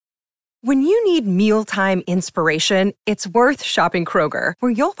When you need mealtime inspiration, it's worth shopping Kroger,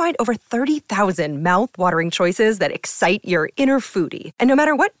 where you'll find over 30,000 mouth-watering choices that excite your inner foodie. And no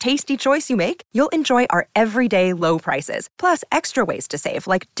matter what tasty choice you make, you'll enjoy our everyday low prices, plus extra ways to save,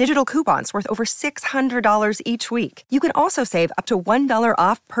 like digital coupons worth over $600 each week. You can also save up to $1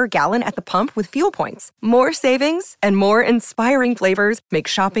 off per gallon at the pump with fuel points. More savings and more inspiring flavors make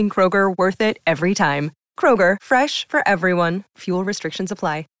shopping Kroger worth it every time. Kroger, fresh for everyone. Fuel restrictions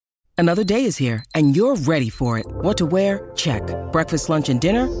apply. Another day is here, and you're ready for it. What to wear? Check. Breakfast, lunch, and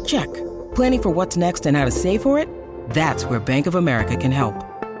dinner? Check. Planning for what's next and how to save for it? That's where Bank of America can help.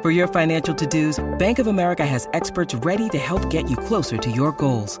 For your financial to-dos, Bank of America has experts ready to help get you closer to your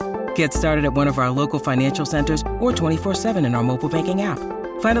goals. Get started at one of our local financial centers or 24/7 in our mobile banking app.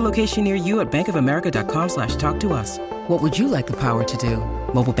 Find a location near you at bankofamerica.com/talktous. What would you like the power to do?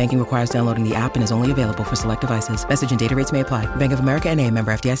 Mobile banking requires downloading the app and is only available for select devices. Message and data rates may apply. Bank of America N.A.,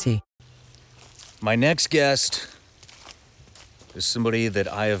 member FDIC. My next guest is somebody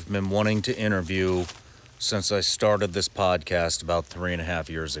that I have been wanting to interview since I started this podcast about 3.5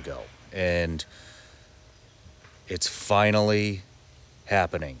 years ago. And it's finally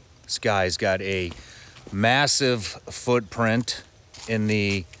happening. This guy's got a massive footprint in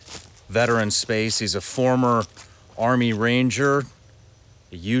the veteran space. He's a former Army Ranger,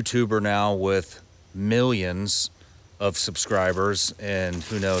 a YouTuber now with millions of subscribers and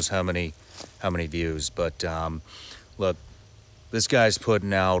who knows how many views. But look, this guy's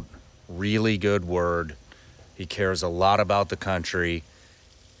putting out really good word. He cares a lot about the country.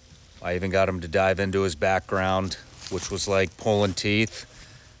 I even got him to dive into his background, which was like pulling teeth.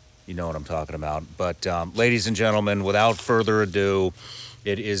 You know what I'm talking about. But ladies and gentlemen, without further ado,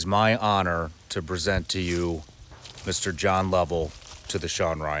 it is my honor to present to you Mr. John Lovell to the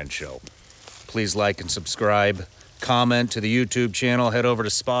Sean Ryan Show. Please like and subscribe. Comment to the YouTube channel. Head over to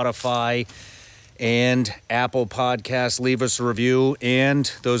Spotify and Apple Podcasts. Leave us a review.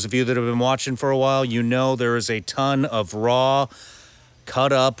 And those of you that have been watching for a while, you know there is a ton of raw,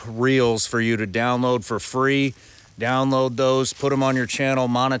 cut-up reels for you to download for free. Download those, put them on your channel,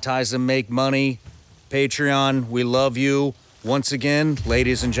 monetize them, make money. Patreon, we love you. Once again,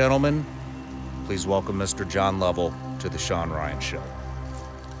 ladies and gentlemen, please welcome Mr. John Lovell to the Sean Ryan Show.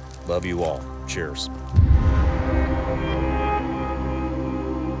 Love you all. Cheers.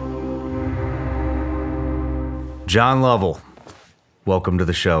 John Lovell, welcome to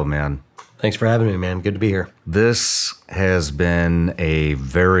the show, man. Thanks for having me, man. Good to be here. This has been a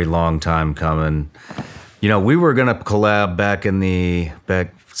very long time coming. You know, we were going to collab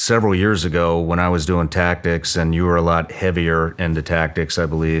back several years ago when I was doing tactics, and you were a lot heavier into tactics, I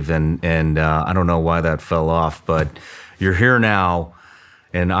believe, and I don't know why that fell off, but you're here now,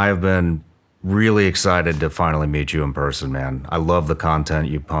 and I've been really excited to finally meet you in person, man. I love the content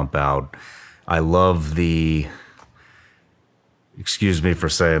you pump out. I love excuse me for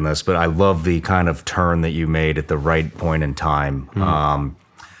saying this, but I love the kind of turn that you made at the right point in time.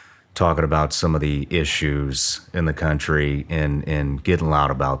 Talking about some of the issues in the country and getting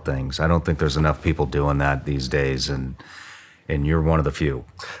loud about things. I don't think there's enough people doing that these days, and you're one of the few.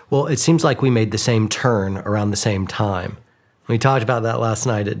 Well, it seems like we made the same turn around the same time. We talked about that last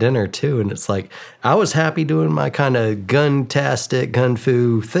night at dinner, too, and it's like, I was happy doing my kind of gun-tastic,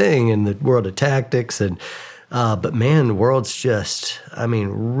 gun-fu thing in the world of tactics, and but man, the world's just,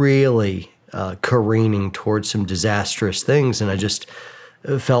 really careening towards some disastrous things, and I just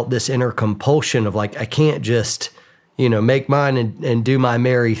felt this inner compulsion of like, I can't just, make mine and do my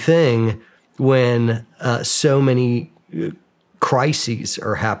merry thing when so many crises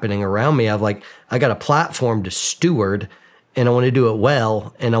are happening around me. I got a platform to steward, and I want to do it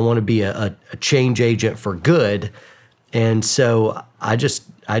well, and I want to be a change agent for good. And so I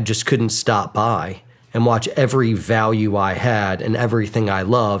just couldn't stop by and watch every value I had and everything I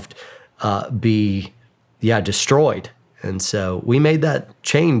loved be destroyed. And so we made that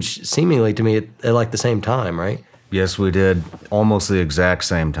change seemingly to me at like the same time, right? Yes, we did. Almost the exact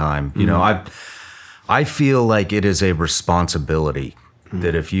same time. You know, I feel like it is a responsibility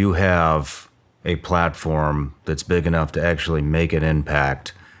that if you have a platform that's big enough to actually make an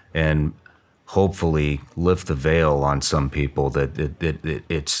impact and hopefully lift the veil on some people, that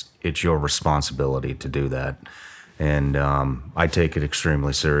it's your responsibility to do that. And I take it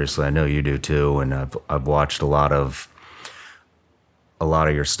extremely seriously. I know you do too. And I've watched a lot of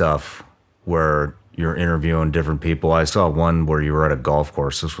your stuff where you're interviewing different people. I saw one where you were at a golf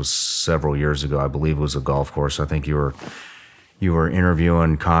course. This was several years ago. I believe it was a golf course. I think you were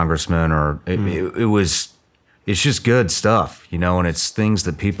interviewing congressmen, or it's just good stuff, and it's things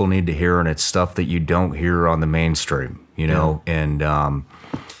that people need to hear, and it's stuff that you don't hear on the mainstream, and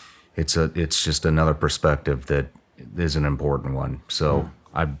it's just another perspective that is an important one. So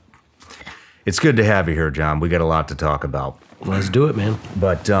it's good to have you here, John. We got a lot to talk about. Let's do it, man.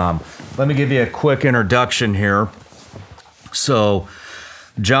 But let me give you a quick introduction here. So,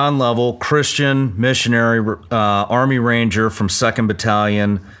 John Lovell, Christian missionary, Army Ranger from 2nd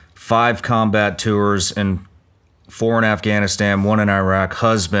Battalion, 5 combat tours, and 4 in Afghanistan, 1 in Iraq,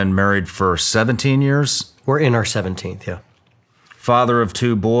 husband, married for 17 years. We're in our 17th, yeah. Father of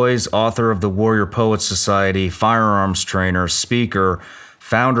 2 boys, author of the Warrior Poets Society, firearms trainer, speaker,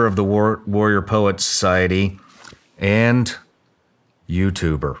 founder of the Warrior Poets Society, and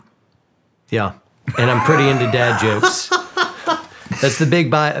YouTuber. Yeah, and I'm pretty into dad jokes. That's the big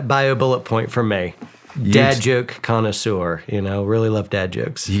bio bullet point for me. Dad joke connoisseur, really love dad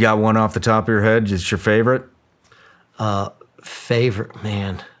jokes. You got one off the top of your head? It's your favorite? Favorite,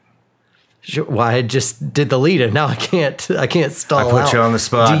 man. Well, I just did the lead and now I can't stall out. I put you on the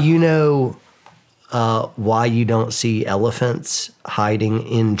spot. Do you know why you don't see elephants hiding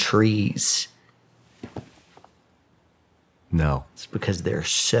in trees? No. It's because they're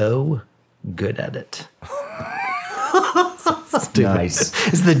so good at it. Nice.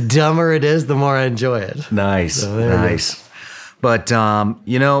 It's the dumber it is, the more I enjoy it. Nice. So nice. But, I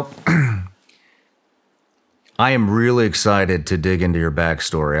am really excited to dig into your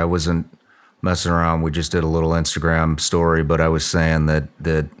backstory. I wasn't messing around. We just did a little Instagram story, but I was saying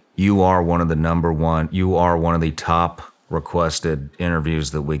that you are one of the top requested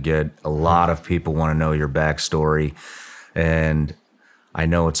interviews that we get. A lot of people want to know your backstory, and I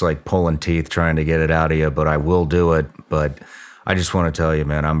know it's like pulling teeth trying to get it out of you, but I will do it. But I just want to tell you,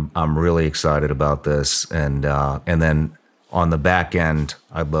 man, I'm really excited about this, and then on the back end,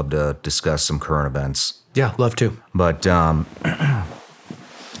 I'd love to discuss some current events. Yeah, love to. But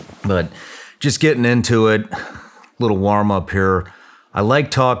just getting into it, little warm up here. I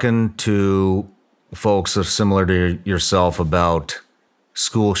like talking to folks that are similar to yourself about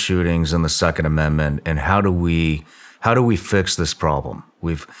school shootings and the Second Amendment, and how do we fix this problem?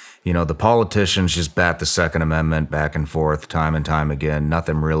 The politicians just bat the Second Amendment back and forth time and time again.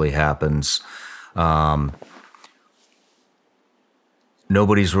 Nothing really happens.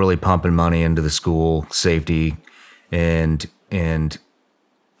 Nobody's really pumping money into the school safety, and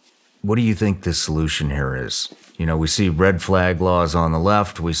what do you think the solution here is? We see red flag laws on the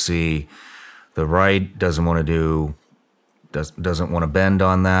left. We see the right doesn't want to bend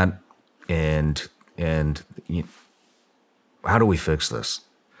on that, and how do we fix this?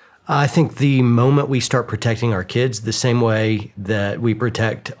 I think the moment we start protecting our kids the same way that we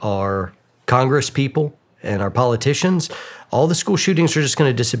protect our Congress people and our politicians, all the school shootings are just going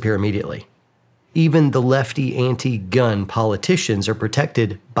to disappear immediately. Even the lefty anti-gun politicians are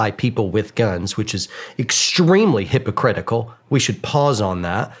protected by people with guns, which is extremely hypocritical. We should pause on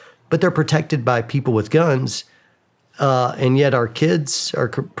that. But they're protected by people with guns, and yet our kids are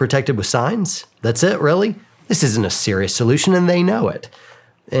protected with signs. That's it, really? This isn't a serious solution, and they know it.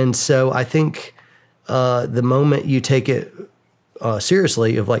 And so I think the moment you take it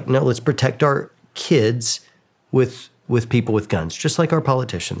seriously of like, no, let's protect our kids with people with guns, just like our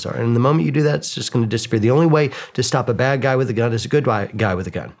politicians are. And the moment you do that, it's just going to disappear. The only way to stop a bad guy with a gun is a good guy with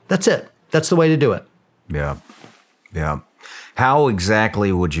a gun. That's it. That's the way to do it. Yeah. Yeah. How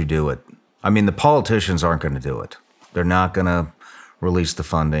exactly would you do it? I mean, the politicians aren't going to do it. They're not going to release the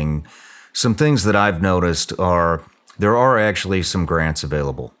funding. Some things that I've noticed are there are actually some grants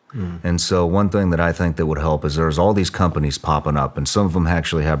available. And so one thing that I think that would help is there's all these companies popping up, and some of them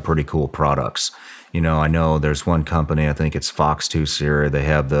actually have pretty cool products. I know there's one company, I think it's Fox 2 Sierra. They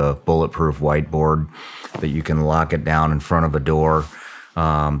have the bulletproof whiteboard that you can lock it down in front of a door.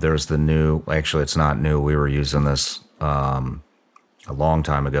 There's the new, actually it's not new. We were using this a long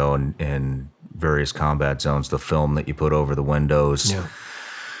time ago in various combat zones, the film that you put over the windows.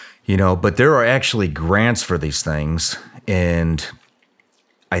 Yeah. But there are actually grants for these things. And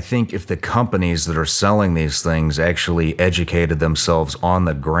I think if the companies that are selling these things actually educated themselves on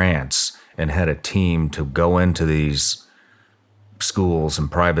the grants and had a team to go into these schools and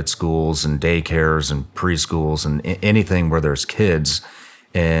private schools and daycares and preschools and anything where there's kids,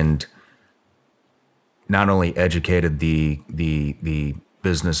 and not only educated the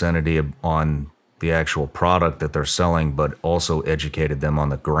business entity on the actual product that they're selling, but also educated them on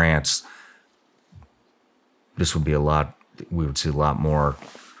the grants, we would see a lot more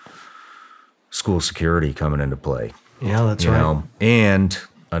school security coming into play. Yeah, that's right. And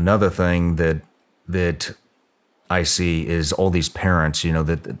another thing that I see is all these parents,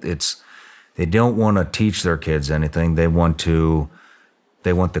 they don't want to teach their kids anything. They want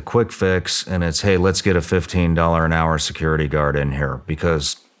the quick fix, and it's, hey, let's get a $15 an hour security guard in here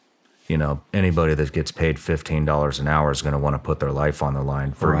because anybody that gets paid $15 an hour is going to want to put their life on the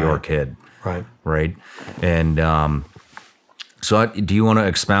line for your kid. Right. And so do you want to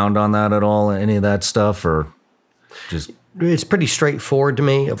expound on that at all, any of that stuff, or just? It's pretty straightforward to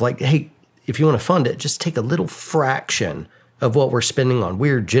me of like, hey, if you want to fund it, just take a little fraction of what we're spending on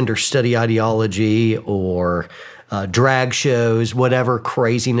weird gender study ideology or drag shows, whatever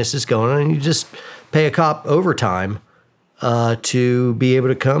craziness is going on, and you just pay a cop overtime to be able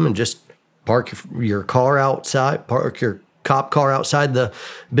to come and just park your car outside, park your cop car outside the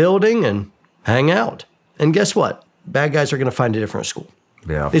building and hang out. And guess what? Bad guys are going to find a different school.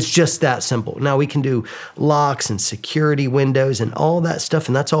 Yeah. It's just that simple. Now we can do locks and security windows and all that stuff,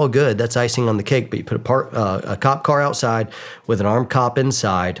 and that's all good. That's icing on the cake. But you put a cop car outside with an armed cop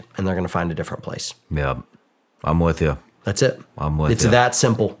inside, and they're going to find a different place. Yeah, I'm with you. That's it. I'm with you. It's that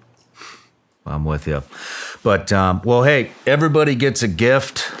simple. I'm with you. But, well, hey, everybody gets a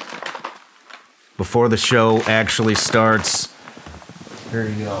gift before the show actually starts. Here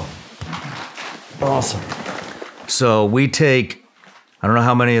you go. Awesome. So we take, I don't know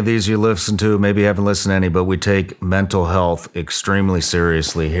how many of these you listen to, maybe you haven't listened to any, but we take mental health extremely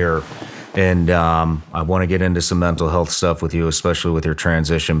seriously here. And I want to get into some mental health stuff with you, especially with your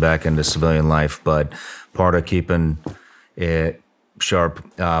transition back into civilian life. But part of keeping it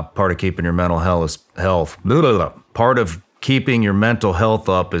sharp, part of keeping your mental part of keeping your mental health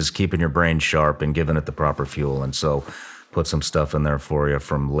up is keeping your brain sharp and giving it the proper fuel. And so put some stuff in there for you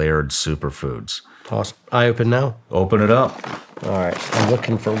from Layered Superfoods. Awesome. I open now? Open it up. All right. I'm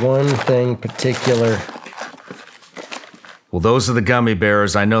looking for one thing particular. Well, those are the gummy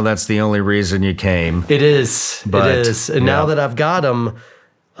bears. I know that's the only reason you came. It is. But, it is. And now that I've got them,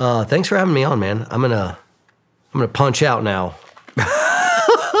 thanks for having me on, man. I'm gonna punch out now.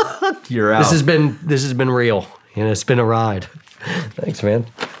 You're out. This has been real. It's been a ride. Thanks, man.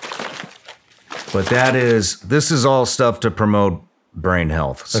 But this is all stuff to promote brain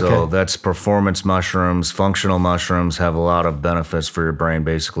health. So that's performance mushrooms. Functional mushrooms have a lot of benefits for your brain.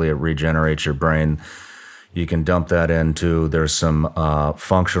 Basically, it regenerates your brain. You can dump that into, there's some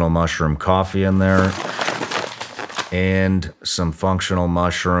functional mushroom coffee in there and some functional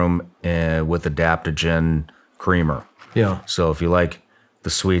mushroom with adaptogen creamer. Yeah. So if you like the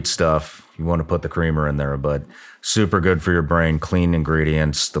sweet stuff, you want to put the creamer in there, but super good for your brain, clean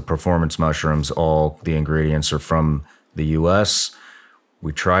ingredients. The performance mushrooms, all the ingredients are from the U.S.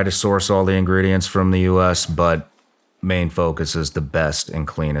 We try to source all the ingredients from the U.S., but main focus is the best and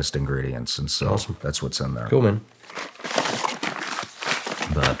cleanest ingredients. And so that's what's in there. Cool, man.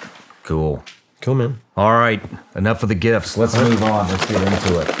 But cool. Cool, man. All right. Enough of the gifts. Let's move on. Let's get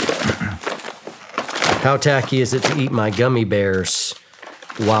into it. How tacky is it to eat my gummy bears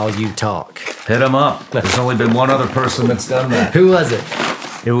while you talk? Hit them up. There's only been one other person that's done that. Who was it?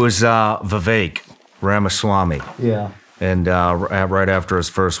 It was Vivek Ramaswamy. Yeah. And right after his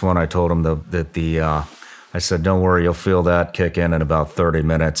first one, I told him I said, don't worry, you'll feel that kick in about 30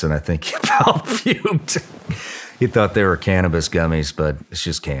 minutes. And I think he about puked. He thought they were cannabis gummies, but it's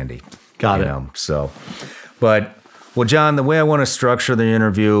just candy. Got it. Well, John, the way I want to structure the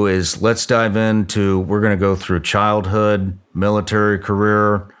interview is let's dive into, we're going to go through childhood, military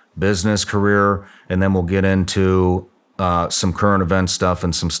career, business career, and then we'll get into some current event stuff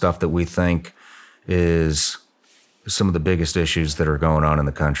and some stuff that we think is some of the biggest issues that are going on in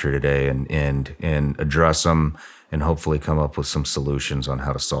the country today and address them and hopefully come up with some solutions on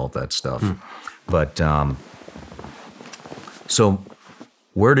how to solve that stuff. But so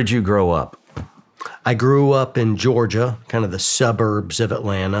where did you grow up? I grew up in Georgia, kind of the suburbs of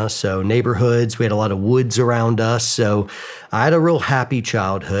Atlanta. So neighborhoods, we had a lot of woods around us. So I had a real happy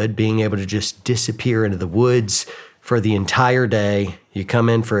childhood, being able to just disappear into the woods for the entire day. You come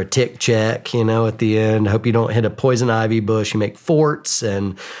in for a tick check, at the end. Hope you don't hit a poison ivy bush. You make forts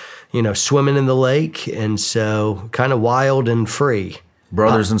and, swimming in the lake. And so kind of wild and free.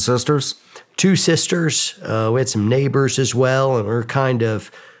 Brothers and sisters? 2 sisters. We had some neighbors as well. And we're kind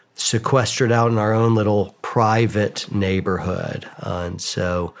of sequestered out in our own little private neighborhood.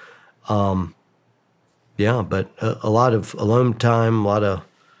 But a lot of alone time, a lot of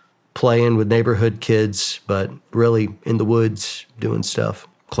playing with neighborhood kids, but really in the woods doing stuff.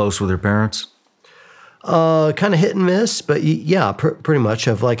 Close with your parents? Kind of hit and miss, but yeah, pretty much.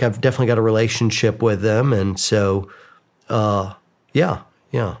 I've definitely got a relationship with them. And so, yeah.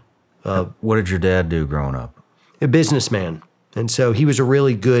 What did your dad do growing up? A businessman. And so he was a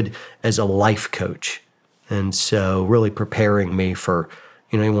really good as a life coach. And so really preparing me for,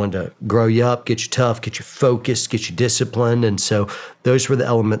 he wanted to grow you up, get you tough, get you focused, get you disciplined. And so those were the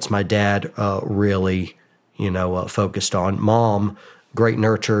elements my dad really, focused on. Mom great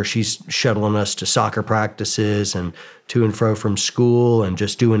nurturer. She's shuttling us to soccer practices and to and fro from school and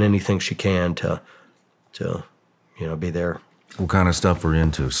just doing anything she can to be there. What kind of stuff were you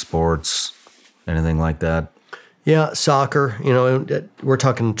into? Sports? Anything like that? Yeah, soccer. We're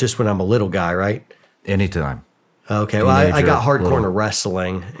talking just when I'm a little guy, right? Anytime. Okay, well, I got hardcore into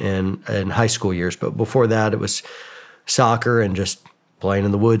wrestling in high school years, but before that, it was soccer and just playing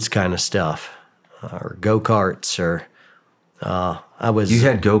in the woods kind of stuff, or go-karts, or You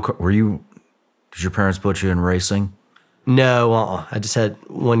had go-kart? Did your parents put you in racing? No, I just had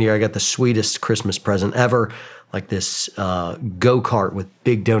one year I got the sweetest Christmas present ever, like this go-kart with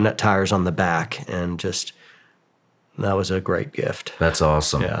big donut tires on the back, and just... that was a great gift. That's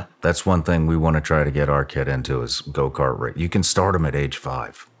awesome. Yeah. That's one thing we want to try to get our kid into is go-kart race. You can start them at age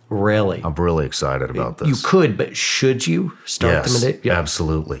 5. Really? I'm really excited about this. You could, but should you start them at age? Yeah,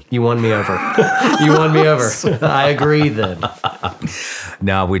 absolutely. You won me over. You won me over. I agree then.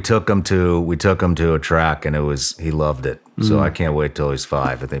 Now we took him to a track and he loved it. So I can't wait till he's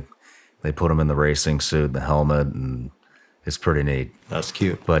 5. They put him in the racing suit, the helmet, and it's pretty neat. That's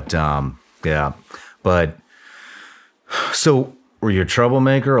cute. But yeah. But so were you a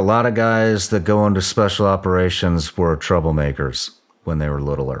troublemaker? A lot of guys that go into special operations were troublemakers when they were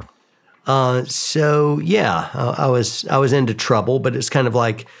littler. So yeah, I was into trouble, but it's kind of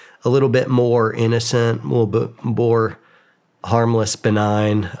like a little bit more innocent, a little bit more harmless,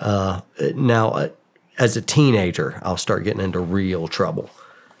 benign. Now, as a teenager, I'll start getting into real trouble.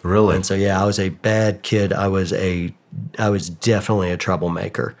 Really? And so yeah, I was a bad kid. I was definitely a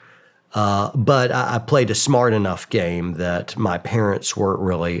troublemaker. But I played a smart enough game that my parents weren't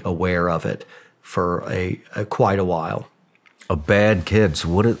really aware of it for quite a while. A bad kid. So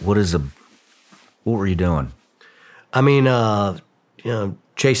what were you doing? I mean,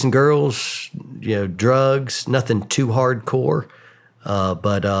 chasing girls, drugs, nothing too hardcore.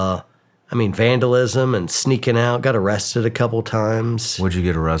 But I mean, vandalism and sneaking out. Got arrested a couple times. What'd you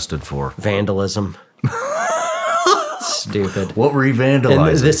get arrested for? Vandalism. Stupid. What were you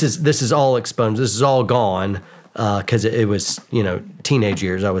vandalizing? And this is all expunged. This is all gone because it was teenage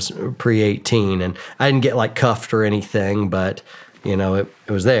years. I was pre-18 and I didn't get like cuffed or anything, but it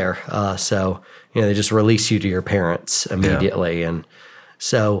was there. So they just release you to your parents immediately, and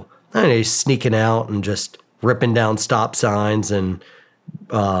so sneaking out and just ripping down stop signs and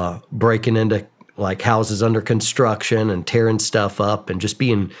breaking into like houses under construction and tearing stuff up and just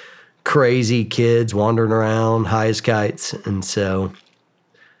being crazy kids wandering around high as kites. And so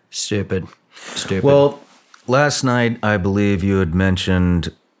stupid. Well, last night I believe you had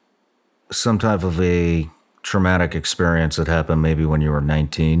mentioned some type of a traumatic experience that happened maybe when you were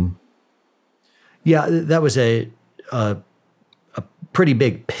 19. Yeah, that was a pretty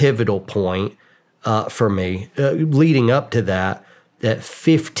big pivotal point for me. Leading up to that, at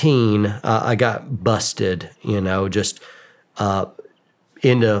 15, I got busted, just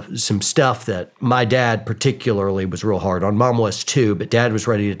into some stuff that my dad particularly was real hard on. Mom was too, but Dad was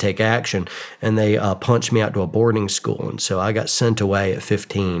ready to take action, and they punched me out to a boarding school, and so I got sent away at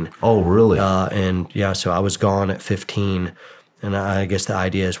 15. Oh, really? So I was gone at 15, and I guess the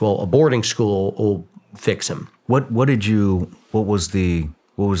idea is, well, a boarding school will fix him. What was the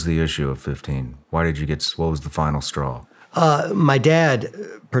issue at 15? What was the final straw? My dad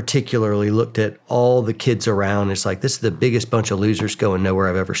particularly looked at all the kids around. It's like, this is the biggest bunch of losers going nowhere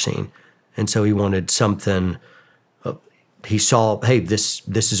I've ever seen. And so he wanted something. He saw, hey, this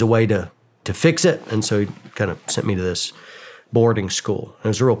is a way to fix it. And so he kind of sent me to this boarding school. It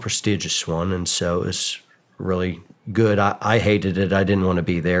was a real prestigious one. And so it was really good. I hated it. I didn't want to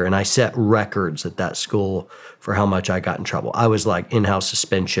be there. And I set records at that school for how much I got in trouble. I was like in-house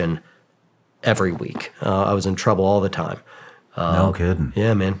suspension every week. I was in trouble all the time. No kidding.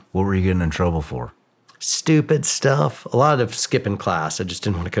 Yeah, man. What were you getting in trouble for? Stupid stuff. A lot of skipping class. I just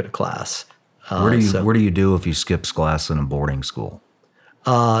didn't want to go to class. What do you do if you skip class in a boarding school?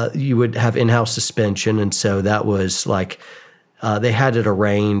 You would have in-house suspension, and so that was like they had it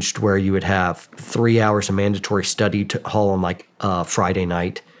arranged where you would have 3 hours of mandatory study hall on like Friday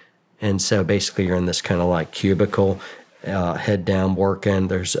night, and so basically you're in this kind of like cubicle. Head down working.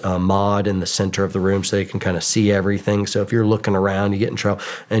 There's a mod in the center of the room so you can kind of see everything. So if you're looking around, you get in trouble,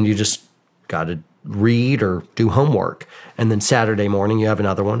 and you just got to read or do homework. And then Saturday morning, you have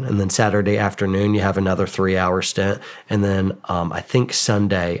another one. And then Saturday afternoon, you have another 3-hour stint. And then I think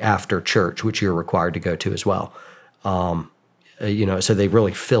Sunday after church, which you're required to go to as well. So they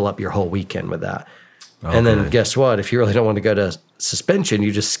really fill up your whole weekend with that. Okay. And then guess what? If you really don't want to go to suspension,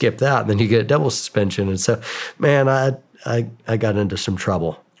 you just skip that, and then you get double suspension. And so, man, I got into some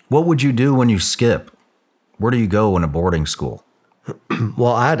trouble. What would you do when you skip? Where do you go in a boarding school?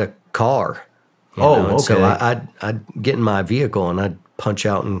 Well, I had a car. Okay. So I'd get in my vehicle and I'd punch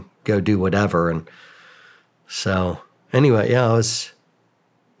out and go do whatever. And so anyway, yeah, I was,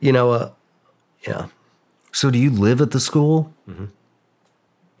 yeah. So do you live at the school?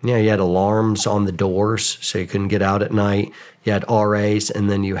 Yeah, you had alarms on the doors so you couldn't get out at night. You had RAs, and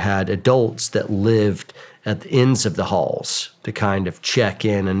then you had adults that lived at the ends of the halls to kind of check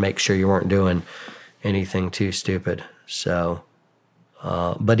in and make sure you weren't doing anything too stupid. So,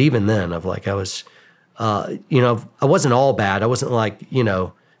 but even then, I was, I wasn't all bad. I wasn't like,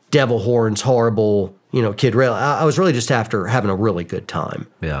 devil horns, horrible, kid rail. I was really just after having a really good time.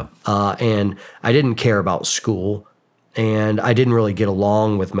 Yeah. And I didn't care about school. And I didn't really get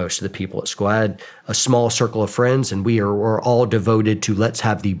along with most of the people at school. I had a small circle of friends, and we were all devoted to let's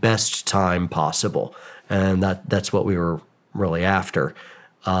have the best time possible. And that's what we were really after.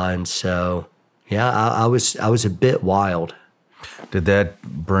 And so, yeah, I was a bit wild. Did that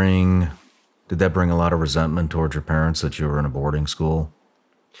bring a lot of resentment towards your parents that you were in a boarding school?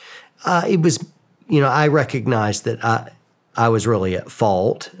 It was, I recognized that I was really at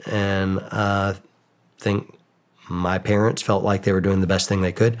fault, and I think my parents felt like they were doing the best thing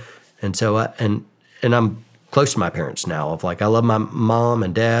they could. And so, and I'm close to my parents now. Of like, I love my mom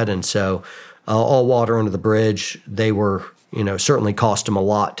and dad, and so all water under the bridge. They were, certainly cost them a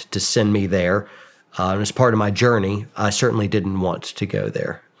lot to send me there. And as part of my journey, I certainly didn't want to go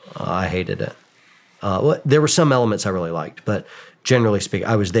there. I hated it. There were some elements I really liked, but generally speaking,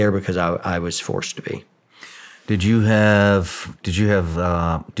 I was there because I was forced to be. Did you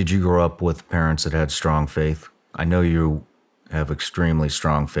grow up with parents that had strong faith? I know you have extremely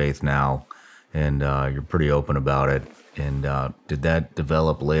strong faith now, and you're pretty open about it. And did that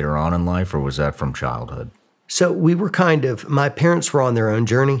develop later on in life, or was that from childhood? So we were my parents were on their own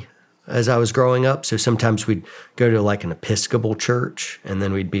journey as I was growing up. So sometimes we'd go to like an Episcopal church, and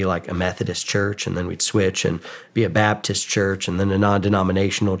then we'd be like a Methodist church, and then we'd switch and be a Baptist church, and then a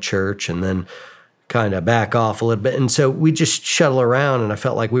non-denominational church, and then kind of back off a little bit. And so we just shuttle around, and I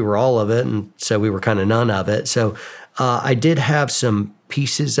felt like we were all of it, and so we were kind of none of it. So I did have some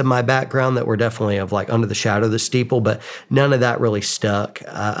pieces of my background that were definitely of like under the shadow of the steeple, but none of that really stuck.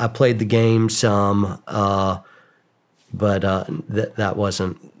 I played the game some, but that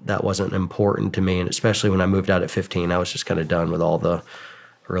wasn't important to me. And especially when I moved out at 15, I was just kind of done with all the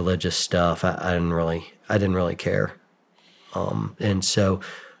religious stuff. I didn't really care. And so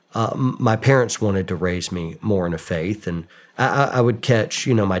my parents wanted to raise me more in a faith, and I would catch,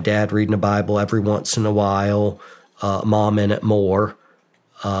 my dad reading the Bible every once in a while, mom in it more.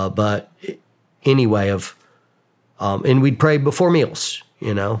 But anyway, and we'd pray before meals,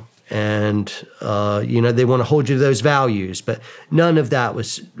 and, they want to hold you to those values, but none of that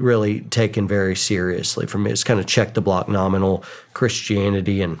was really taken very seriously for me. It's kind of check the block nominal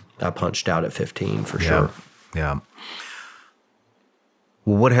Christianity, and I punched out at 15 for sure. Yeah.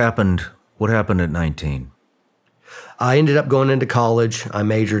 Well, what happened at 19? I ended up going into college. I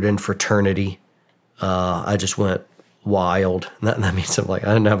majored in fraternity. I just went wild. That means I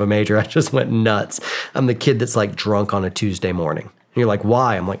didn't have a major. I just went nuts. I'm the kid that's like drunk on a Tuesday morning. And you're like,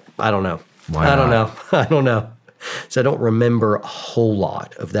 why? I'm like, I don't know. Why not? I don't know. So I don't remember a whole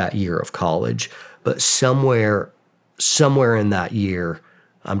lot of that year of college, but somewhere in that year,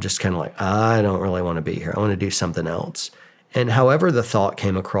 I'm just kind of like, I don't really want to be here. I want to do something else. And however the thought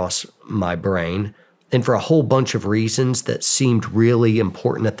came across my brain, and for a whole bunch of reasons that seemed really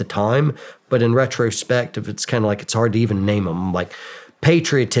important at the time, but in retrospect, it's kind of like it's hard to even name them, like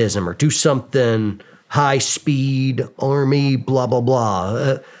patriotism or do something high speed, army, blah, blah,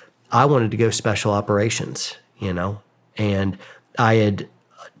 blah. I wanted to go special operations, and I had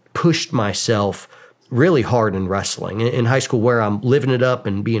pushed myself really hard in wrestling. In high school, where I'm living it up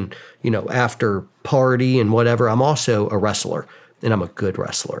and being, after party and whatever, I'm also a wrestler, and I'm a good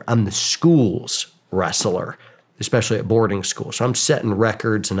wrestler. I'm the school's wrestler, especially at boarding school. So I'm setting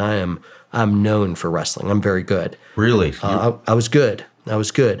records, and I'm known for wrestling. I'm very good. Really? I was good.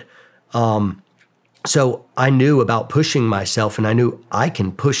 So I knew about pushing myself, and I knew I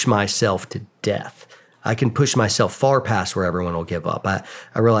can push myself to death. I can push myself far past where everyone will give up. I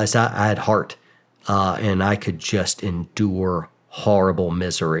realized I had heart. And I could just endure horrible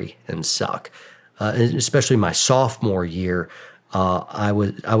misery and suck. Especially my sophomore year, I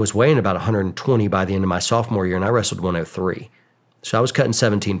was weighing about 120 by the end of my sophomore year, and I wrestled 103. So I was cutting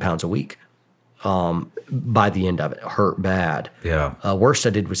 17 pounds a week. By the end of it, hurt bad. Yeah. Worst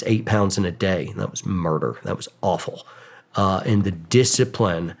I did was 8 pounds in a day. That was murder. That was awful. And the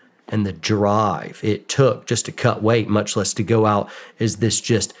discipline and the drive it took just to cut weight, much less to go out as this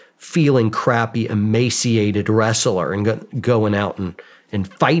just feeling crappy, emaciated wrestler and going out and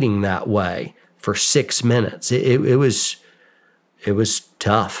fighting that way for 6 minutes. It was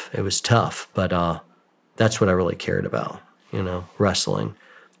tough. It was tough, but that's what I really cared about, wrestling.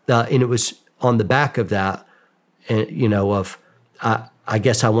 And it was on the back of that, I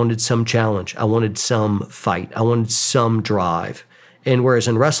guess I wanted some challenge. I wanted some fight. I wanted some drive. And whereas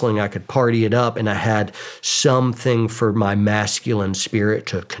in wrestling, I could party it up and I had something for my masculine spirit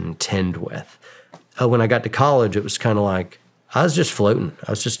to contend with. When I got to college, it was kind of like I was just floating.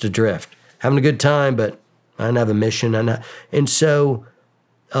 I was just adrift, having a good time, but I didn't have a mission. And so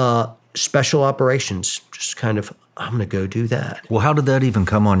special operations, just kind of, I'm going to go do that. Well, how did that even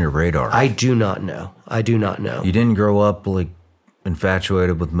come on your radar? I do not know. You didn't grow up like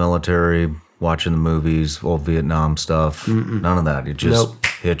infatuated with military, watching the movies, old Vietnam stuff? None of that. It just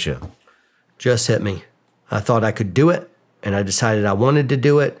hit you. Just hit me. I thought I could do it, and I decided I wanted to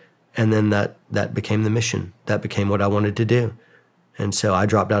do it, and then that became the mission. That became what I wanted to do. And so I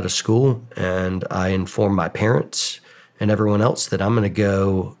dropped out of school, and I informed my parents and everyone else that I'm going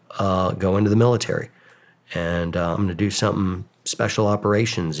to go into the military, and I'm going to do something special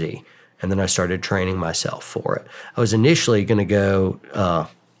operations-y. And then I started training myself for it. I was initially going to go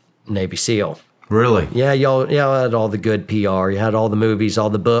Navy SEAL. Really? Yeah, y'all had all the good PR. You had all the movies,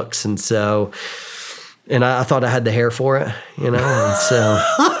 all the books, and I thought I had the hair for it, and so.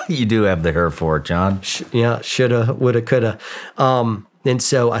 You do have the hair for it, John. Shoulda, woulda, coulda. And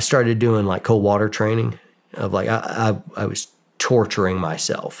so I started doing like cold water training of like, I was torturing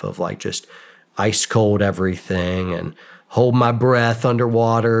myself of like just ice cold everything and hold my breath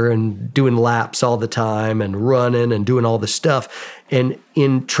underwater and doing laps all the time and running and doing all this stuff. And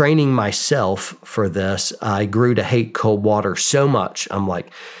in training myself for this, I grew to hate cold water so much. I'm like,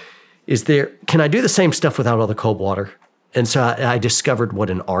 can I do the same stuff without all the cold water? And so I discovered what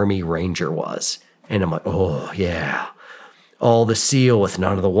an Army Ranger was. And I'm like, oh yeah, all the SEAL with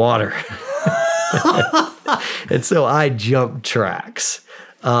none of the water. And so I jumped tracks.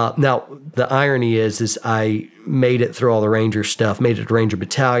 Now, the irony is I made it through all the Ranger stuff, made it to Ranger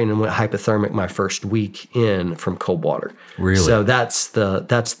Battalion, and went hypothermic my first week in from cold water. Really? So that's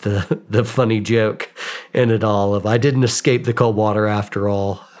the funny joke in it all of I didn't escape the cold water after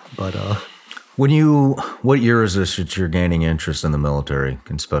all. But what year is this that you're gaining interest in the military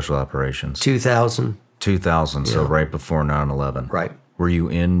and special operations? 2000. 2000, so right before 9/11. Right. Were you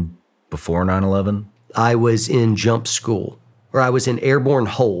in before 9/11? I was in jump school. Or I was in airborne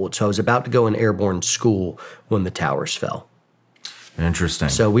hold, so I was about to go in airborne school when the towers fell. Interesting.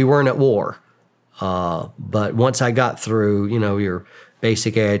 So we weren't at war. But once I got through, your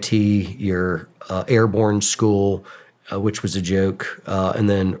basic AIT, your airborne school, which was a joke, and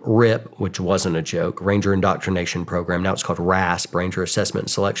then RIP, which wasn't a joke, Ranger Indoctrination Program. Now it's called RASP, Ranger Assessment and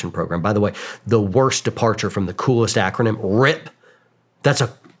Selection Program. By the way, the worst departure from the coolest acronym, RIP. That's a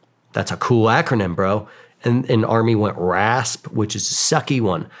cool acronym, bro. And Army went RASP, which is a sucky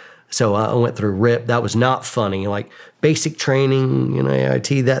one. So I went through RIP. That was not funny. Like basic training,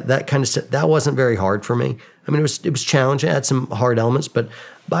 AIT, that kind of stuff. That wasn't very hard for me. I mean, it was challenging. It had some hard elements, but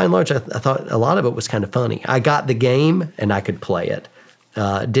by and large, I thought a lot of it was kind of funny. I got the game and I could play it.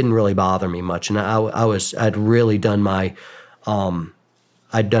 It didn't really bother me much. And I'd really done I'd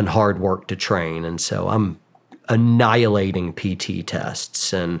done hard work to train. And so I'm annihilating PT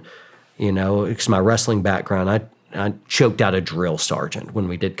tests and, because my wrestling background, I choked out a drill sergeant when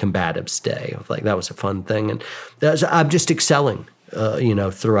we did combatives day. Like that was a fun thing, and I'm just excelling,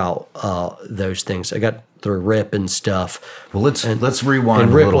 throughout those things. I got through RIP and stuff. Well, let's rewind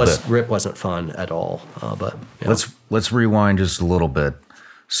a little bit. RIP wasn't fun at all, but let's rewind just a little bit.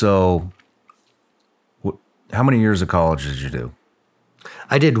 So, how many years of college did you do?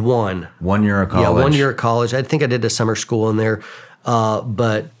 I did one. 1 year of college. Yeah, 1 year of college. I think I did a summer school in there,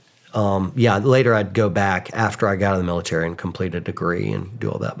 but. Later I'd go back after I got out of the military and complete a degree and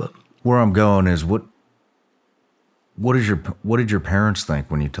do all that. But where I'm going is what did your parents think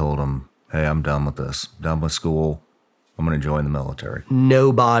when you told them, hey, I'm done with this, done with school, I'm going to join the military?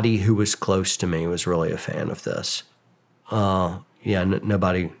 Nobody who was close to me was really a fan of this.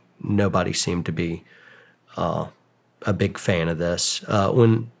 Nobody seemed to be a big fan of this.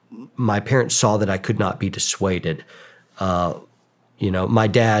 When my parents saw that I could not be dissuaded, my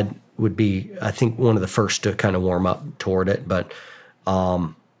dad would be, I think, one of the first to kind of warm up toward it. But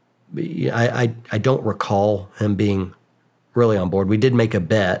I don't recall him being really on board. We did make a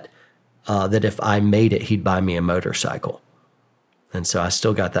bet that if I made it, he'd buy me a motorcycle. And so I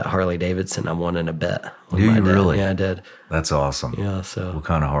still got that Harley Davidson I won in a bet. Do you really? Yeah, I did. That's awesome. Yeah. So what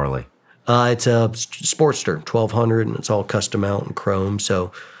kind of Harley? It's a Sportster 1200, and it's all custom out and chrome.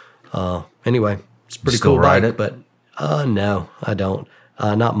 So Anyway, it's a pretty Still cool ride bike, it? but no, I don't.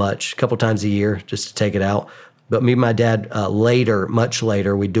 Not much. A couple times a year just to take it out. But me and my dad, much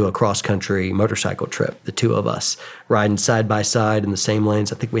later, we'd do a cross-country motorcycle trip, the two of us, riding side by side in the same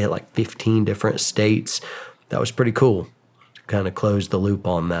lanes. I think we had like 15 different states. That was pretty cool to kind of close the loop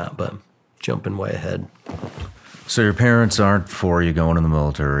on that, but jumping way ahead. So your parents aren't for you going in the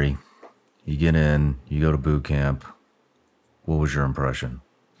military. You get in, you go to boot camp. What was your impression?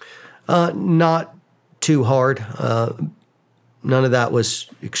 Not too hard. None of that was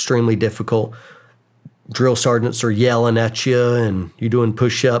extremely difficult. Drill sergeants are yelling at you and you're doing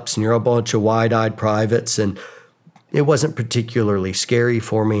push-ups and you're a bunch of wide-eyed privates, and it wasn't particularly scary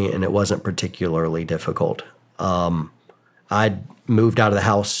for me and it wasn't particularly difficult. I'd moved out of the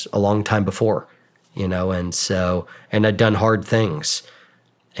house a long time before, and I'd done hard things,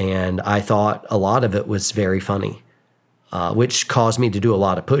 and I thought a lot of it was very funny, which caused me to do a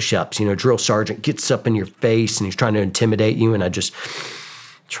lot of push-ups. Drill sergeant gets up in your face and he's trying to intimidate you, and I just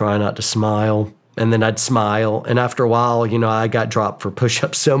try not to smile. And then I'd smile. And after a while, I got dropped for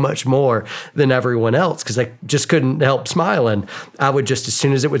push-ups so much more than everyone else because I just couldn't help smiling. I would just, as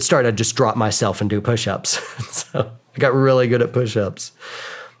soon as it would start, I'd just drop myself and do push-ups. So I got really good at push-ups.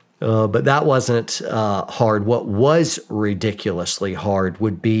 But that wasn't hard. What was ridiculously hard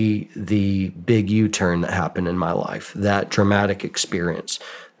would be the big U-turn that happened in my life, that traumatic experience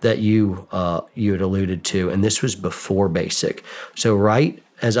that you had alluded to. And this was before basic. So right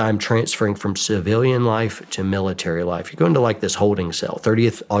as I'm transferring from civilian life to military life, you go into like this holding cell,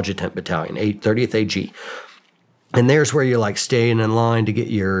 30th Adjutant Battalion, 30th AG. And there's where you're like staying in line to get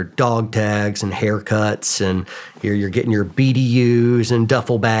your dog tags and haircuts, and you're getting your BDUs and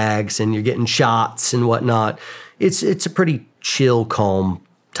duffel bags, and you're getting shots and whatnot. It's a pretty chill, calm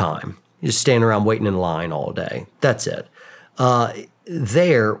time. You just stand around waiting in line all day. That's it.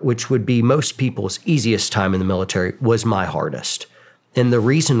 There, which would be most people's easiest time in the military, was my hardest. And the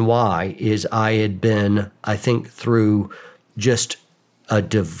reason why is I had been, I think, through just a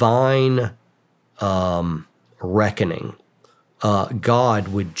divine reckoning. God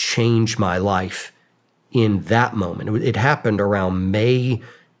would change my life in that moment. It happened around May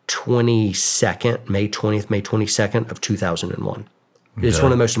 22nd, May 20th, May 22nd of 2001. Okay. It's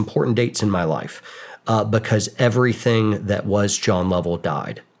one of the most important dates in my life because everything that was John Lovell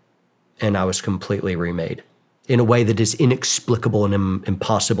died, and I was completely remade in a way that is inexplicable and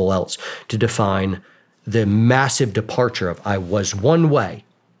impossible else to define the massive departure of I was one way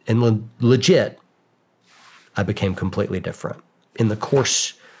and legit, I became completely different in the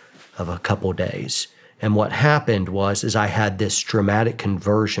course of a couple days. And what happened is I had this dramatic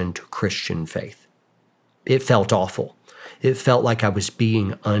conversion to Christian faith. It felt awful. It felt like I was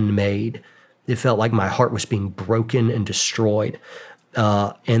being unmade. It felt like my heart was being broken and destroyed.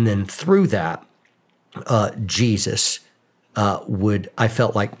 And then through that, Jesus I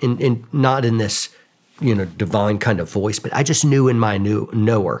felt like, in not in this, divine kind of voice, but I just knew in my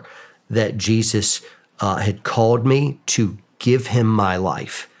knower that Jesus had called me to give him my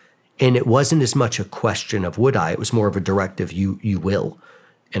life. And it wasn't as much a question of would I, it was more of a directive, you will.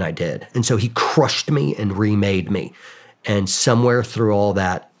 And I did. And so he crushed me and remade me. And somewhere through all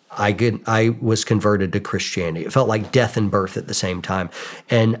that, I was converted to Christianity. It felt like death and birth at the same time.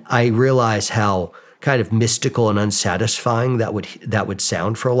 And I realized how kind of mystical and unsatisfying that would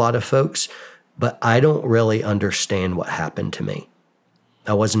sound for a lot of folks, but I don't really understand what happened to me.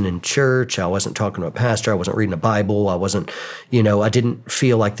 I wasn't in church. I wasn't talking to a pastor. I wasn't reading a Bible. I wasn't, I didn't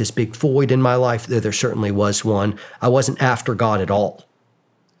feel like this big void in my life. There certainly was one. I wasn't after God at all.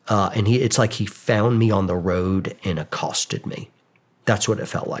 And it's like he found me on the road and accosted me. That's what it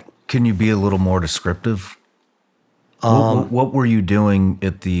felt like. Can you be a little more descriptive? What were you doing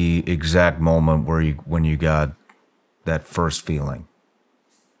at the exact moment when you got that first feeling?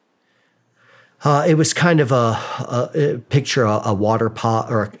 It was kind of a picture a water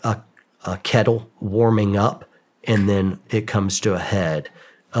pot or a kettle warming up, and then it comes to a head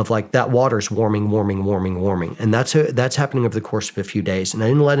of like that water's warming, and that's happening over the course of a few days. And I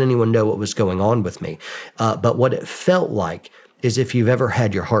didn't let anyone know what was going on with me, but what it felt like is if you've ever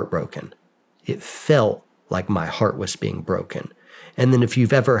had your heart broken, it felt like my heart was being broken. And then if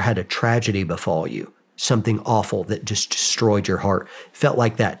you've ever had a tragedy befall you, something awful that just destroyed your heart, felt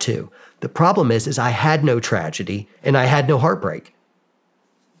like that too. The problem is I had no tragedy and I had no heartbreak.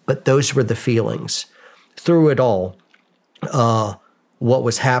 But those were the feelings. Through it all, what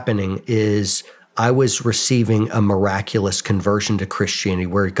was happening is I was receiving a miraculous conversion to Christianity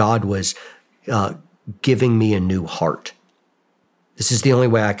where God was giving me a new heart. This is the only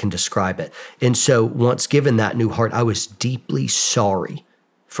way I can describe it. And so once given that new heart, I was deeply sorry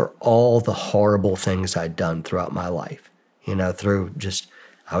for all the horrible things I'd done throughout my life. Through just,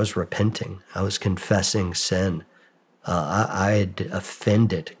 I was repenting. I was confessing sin. I had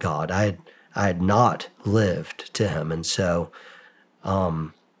offended God. I had not lived to him. And so,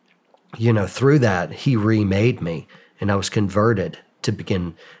 through that, he remade me, and I was converted to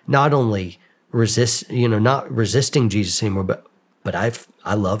begin not only not resisting Jesus anymore, but I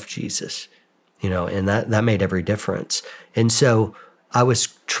love Jesus, and that made every difference. And so I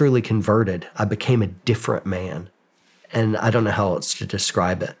was truly converted. I became a different man, and I don't know how else to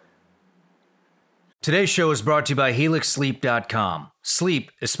describe it. Today's show is brought to you by HelixSleep.com.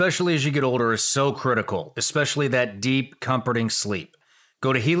 Sleep, especially as you get older, is so critical, especially that deep, comforting sleep.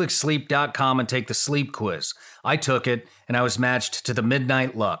 Go to HelixSleep.com and take the sleep quiz. I took it, and I was matched to the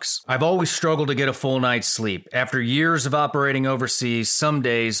Midnight Lux. I've always struggled to get a full night's sleep. After years of operating overseas, some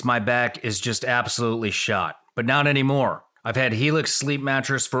days my back is just absolutely shot. But not anymore. I've had Helix Sleep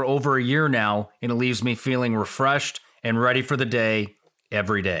Mattress for over a year now, and it leaves me feeling refreshed and ready for the day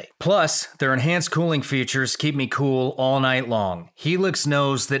every day. Plus, their enhanced cooling features keep me cool all night long. Helix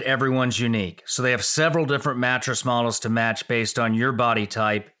knows that everyone's unique, so they have several different mattress models to match based on your body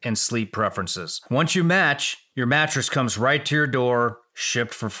type and sleep preferences. Once you match, your mattress comes right to your door,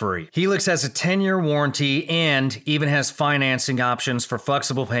 shipped for free. Helix has a 10-year warranty and even has financing options for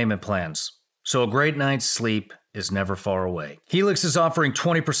flexible payment plans. So a great night's sleep is never far away. Helix is offering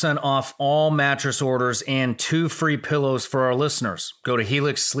 20% off all mattress orders and 2 free pillows for our listeners. Go to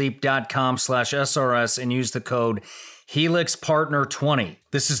helixsleep.com/SRS and use the code HelixPartner20.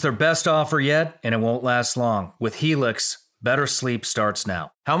 This is their best offer yet, and it won't last long. With Helix, better sleep starts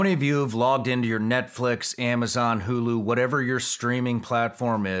now. How many of you have logged into your Netflix, Amazon, Hulu, whatever your streaming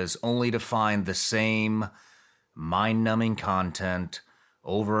platform is, only to find the same mind-numbing content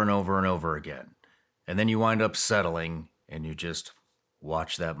over and over and over again? And then you wind up settling and you just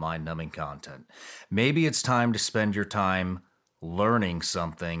watch that mind-numbing content. Maybe it's time to spend your time learning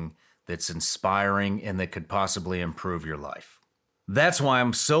something that's inspiring and that could possibly improve your life. That's why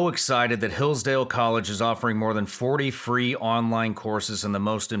I'm so excited that Hillsdale College is offering more than 40 free online courses in the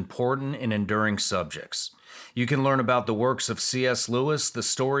most important and enduring subjects. You can learn about the works of C.S. Lewis, the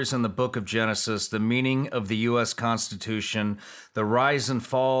stories in the book of Genesis, the meaning of the U.S. Constitution, the rise and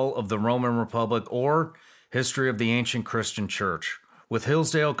fall of the Roman Republic, or history of the ancient Christian church. With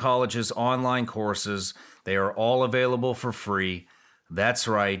Hillsdale College's online courses, they are all available for free. That's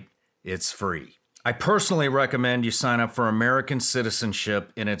right, it's free. I personally recommend you sign up for American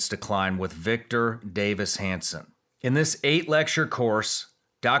Citizenship in Its Decline with Victor Davis Hanson. In this 8-lecture course,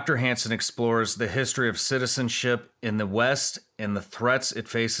 Dr. Hanson explores the history of citizenship in the West and the threats it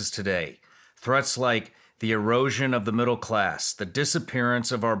faces today. Threats like the erosion of the middle class, the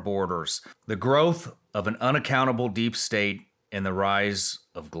disappearance of our borders, the growth of an unaccountable deep state, and the rise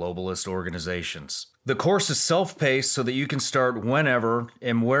of globalist organizations. The course is self-paced so that you can start whenever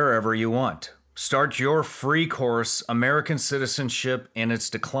and wherever you want. Start your free course, American Citizenship and Its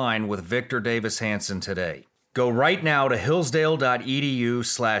Decline with Victor Davis Hanson today. Go right now to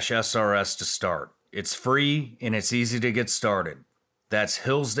hillsdale.edu/SRS to start. It's free and it's easy to get started. That's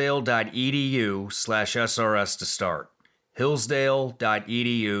hillsdale.edu/SRS to start.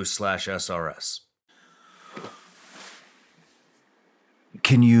 hillsdale.edu/SRS.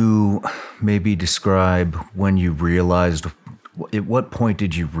 Can you maybe describe when you realized, at what point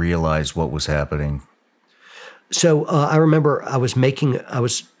did you realize what was happening? So I remember I was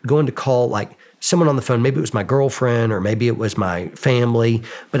going to call like someone on the phone. Maybe it was my girlfriend or maybe it was my family,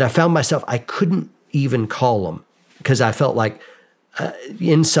 but I found myself, I couldn't even call them because I felt like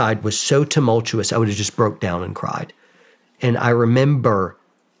inside was so tumultuous. I would have just broke down and cried. And I remember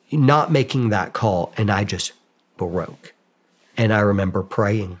not making that call and I just broke. And I remember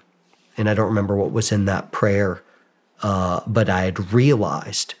praying, and I don't remember what was in that prayer, but I had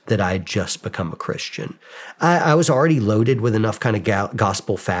realized that I had just become a Christian. I was already loaded with enough kind of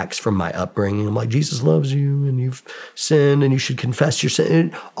gospel facts from my upbringing. I'm like, Jesus loves you, and you've sinned, and you should confess your sin.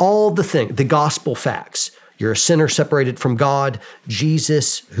 And all the gospel facts. You're a sinner separated from God.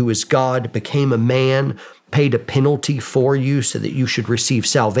 Jesus, who is God, became a man, paid a penalty for you so that you should receive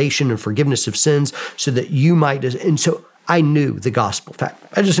salvation and forgiveness of sins so that you might. And so I knew the gospel fact.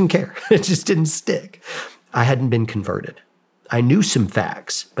 I just didn't care. It just didn't stick. I hadn't been converted. I knew some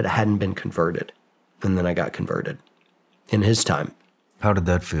facts, but I hadn't been converted. And then I got converted in his time. How did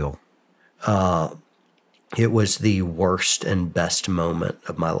that feel? It was the worst and best moment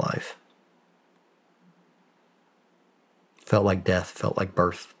of my life. Felt like death, felt like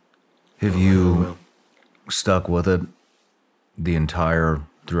birth. Have you stuck with it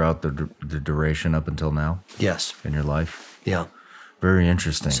throughout the duration up until now? Yes. In your life? Yeah. Very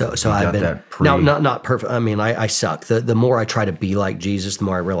interesting. So You I've got been that no, not perfect. I mean, I suck. The more I try to be like Jesus, the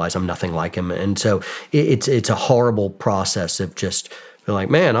more I realize I'm nothing like him, and so it's a horrible process of just being like,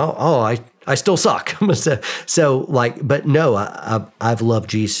 man, I still suck. so like, but no, I've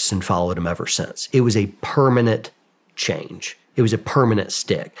loved Jesus and followed him ever since. It was a permanent change. It was a permanent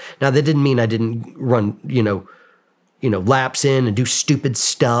stick. Now that didn't mean I didn't run, laps in and do stupid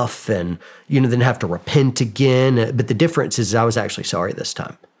stuff and, then have to repent again. But the difference is I was actually sorry this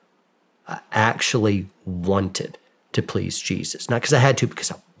time. I actually wanted to please Jesus. Not because I had to,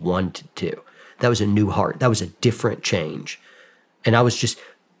 because I wanted to. That was a new heart. That was a different change. And I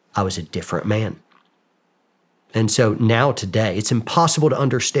was a different man. And so now today, it's impossible to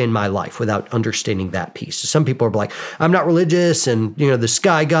understand my life without understanding that piece. So some people are like, I'm not religious and, the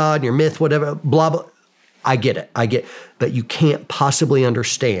sky god and your myth, whatever, blah, blah. I get it. But you can't possibly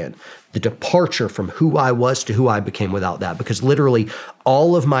understand the departure from who I was to who I became without that. Because literally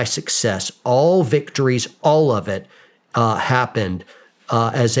all of my success, all victories, all of it happened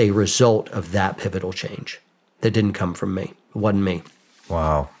as a result of that pivotal change. That didn't come from me. It wasn't me.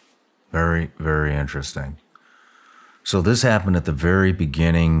 Wow. Very, very interesting. So this happened at the very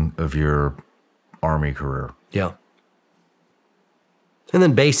beginning of your Army career. Yeah. And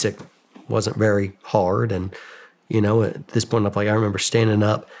then basic wasn't very hard. And, at this point, I remember standing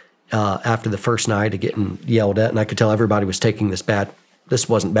up after the first night of getting yelled at, and I could tell everybody was taking this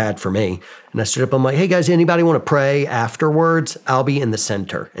wasn't bad for me. And I stood up, I'm like, hey guys, anybody want to pray afterwards? I'll be in the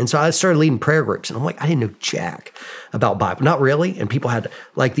center. And so I started leading prayer groups, and I'm like, I didn't know jack about Bible. Not really. And people had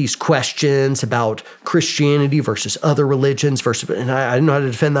these questions about Christianity versus other religions and I didn't know how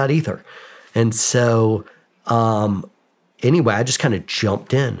to defend that either. And so, anyway, I just kind of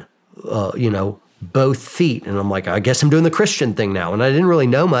jumped in, both feet. And I'm like, I guess I'm doing the Christian thing now. And I didn't really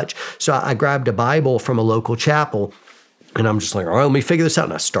know much. So I grabbed a Bible from a local chapel, and I'm just like, all right, let me figure this out.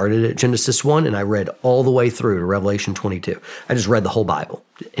 And I started at Genesis 1, and I read all the way through to Revelation 22. I just read the whole Bible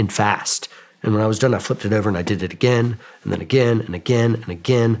in fast. And when I was done, I flipped it over and I did it again, and then again, and again, and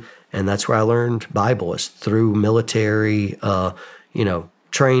again. And that's where I learned Bible, is through military,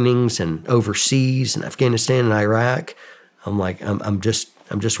 trainings and overseas in Afghanistan and Iraq. I'm like, I'm just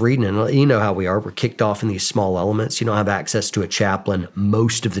reading it. You know how we are. We're kicked off in these small elements. You don't have access to a chaplain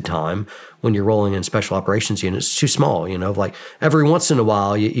most of the time when you're rolling in special operations units. It's too small, like every once in a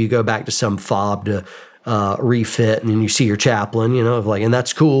while you go back to some fob to refit, and then you see your chaplain, and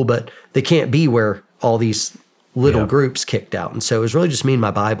that's cool, but they can't be where all these little groups kicked out. And so it was really just me and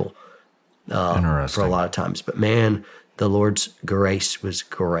my Bible for a lot of times. But man, the Lord's grace was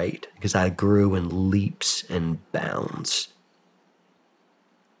great because I grew in leaps and bounds.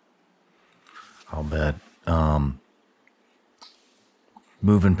 I'll bet.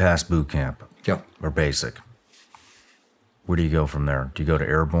 Moving past boot camp or basic, where do you go from there? Do you go to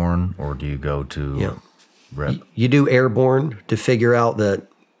airborne or do you go to rep? You do airborne to figure out that,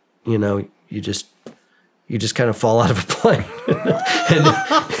 you just kind of fall out of a plane. And,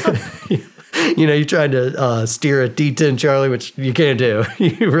 you're trying to steer a D-10 Charlie, which you can't do.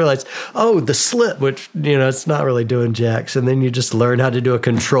 You realize, the slip, which, it's not really doing jacks. And then you just learn how to do a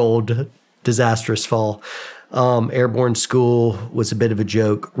controlled disastrous fall. Airborne school was a bit of a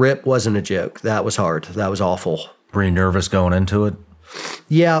joke. RIP wasn't a joke. That was hard. That was awful. Were you nervous going into it?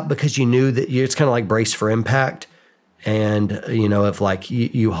 Yeah, because you knew that it's kind of like brace for impact. And, if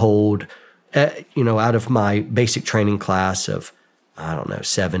you hold, out of my basic training class of,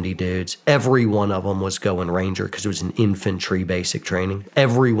 70 dudes, every one of them was going Ranger because it was an infantry basic training.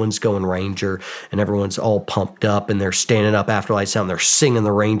 Everyone's going Ranger, and everyone's all pumped up, and they're standing up after lights out, and they're singing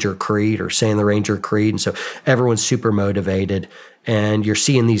the Ranger Creed or saying the Ranger Creed. And so everyone's super motivated, and you're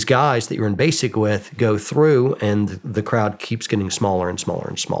seeing these guys that you're in basic with go through, and the crowd keeps getting smaller and smaller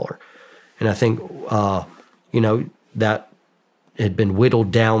and smaller. And I think, that had been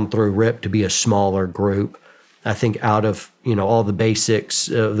whittled down through RIP to be a smaller group. I think out of, all the basics,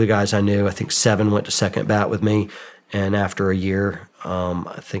 the guys I knew, I think 7 went to second bat with me. And after a year,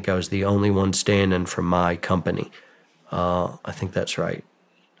 I think I was the only one standing from my company. I think that's right.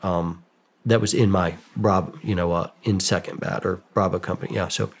 That was in my Bravo, in second bat or Bravo company. Yeah.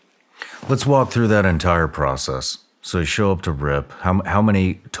 So let's walk through that entire process. So you show up to RIP. How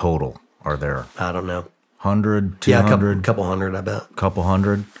many total are there? I don't know. 100, 200? Yeah, a couple hundred, I bet. Couple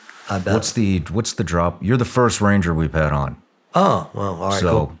hundred? I bet. What's the drop? You're the first Ranger we've had on. Oh, well, all right,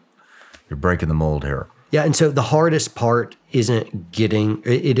 so cool. You're breaking the mold here. Yeah, and so the hardest part isn't getting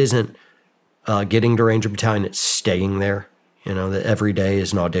to Ranger Battalion, it's staying there. That every day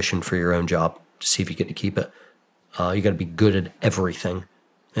is an audition for your own job to see if you get to keep it. You got to be good at everything.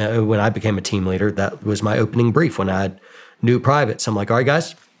 When I became a team leader, that was my opening brief when I had new privates. I'm like, all right,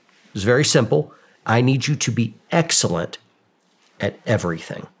 guys, it's very simple. I need you to be excellent at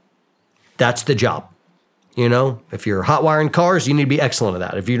everything. That's the job. You know, if you're hot wiring cars, you need to be excellent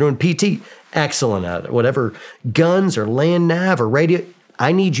at that. If you're doing PT, excellent at it. Whatever, guns or land nav or radio,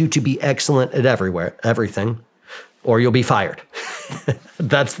 I need you to be excellent at everything, or you'll be fired.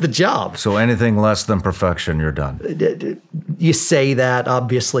 That's the job. So anything less than perfection, you're done. You say that,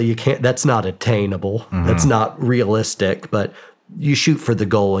 obviously you can't, that's not attainable. That's not realistic, but you shoot for the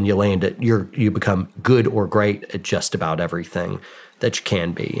goal and you land it. You become good or great at just about everything that you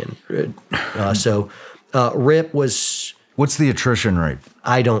can be. And so RIP was... What's the attrition rate?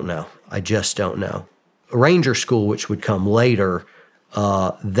 I don't know. I just don't know. Ranger School, which would come later,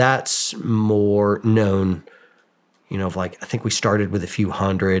 that's more known, you know, like I think we started with a few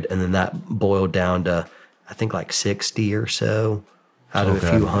hundred and then that boiled down to, I think like 60 or so out of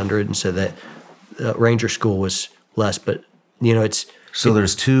a few hundred. And so that Ranger School was less, but you know,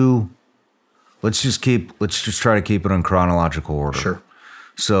 there's two, let's just try to keep it in chronological order. Sure.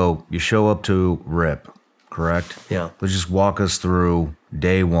 So you show up to RIP, correct? Yeah. Let's just walk us through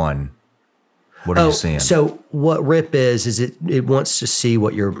day one. What are you seeing? So what RIP is it wants to see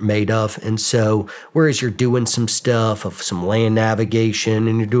what you're made of. And so whereas you're doing some stuff of some land navigation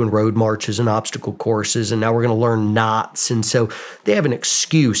and you're doing road marches and obstacle courses, and now we're going to learn knots. And so they have an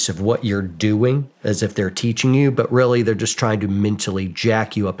excuse of what you're doing as if they're teaching you, but really they're just trying to mentally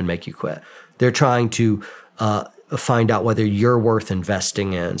jack you up and make you quit. They're trying to find out whether you're worth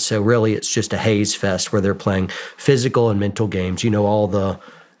investing in. So really it's just a haze fest where they're playing physical and mental games. You know, all the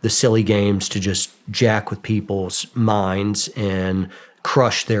silly games to just jack with people's minds and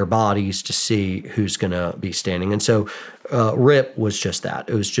crush their bodies to see who's going to be standing. And so RIP was just that.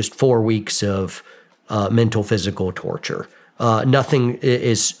 It was just 4 weeks of mental, physical torture. Nothing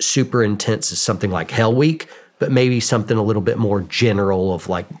is super intense as something like Hell Week, but maybe something a little bit more general of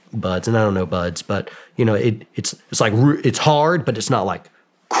like buds. And I don't know buds, but you know, it's like, it's hard, but it's not like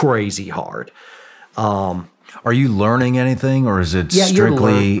crazy hard. Are you learning anything, or is it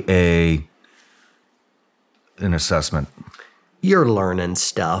strictly an assessment? You're learning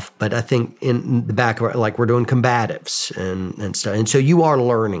stuff, but I think in the back of it, like we're doing combatives and stuff. And so you are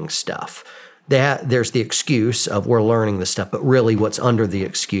learning stuff. There's the excuse of we're learning the stuff, but really what's under the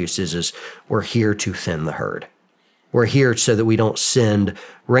excuse is we're here to thin the herd. We're here so that we don't send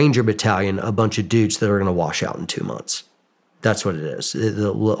Ranger Battalion a bunch of dudes that are going to wash out in 2 months. That's what it is.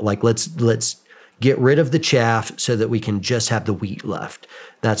 Like let's get rid of the chaff so that we can just have the wheat left.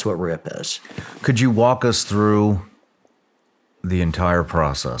 That's what RIP is. Could you walk us through the entire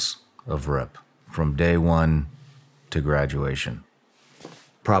process of RIP from day one to graduation?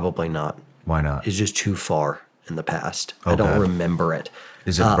 Probably not. Why not? It's just too far in the past. Okay. I don't remember it.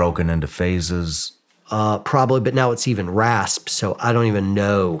 Is it broken into phases? Probably, but now it's even RASP, so I don't even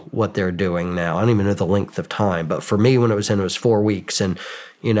know what they're doing now. I don't even know the length of time. But for me, when it was 4 weeks, and,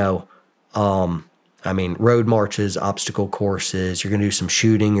 you know, I mean, road marches, obstacle courses, you're going to do some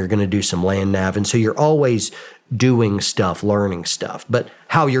shooting, you're going to do some land nav. And so you're always doing stuff, learning stuff. But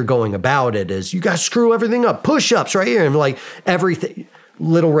how you're going about it is you got to screw everything up. Push-ups right here. And like everything,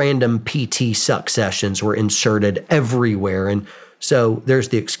 little random PT suck sessions were inserted everywhere. And so there's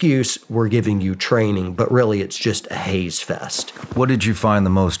the excuse, we're giving you training, but really it's just a haze fest. What did you find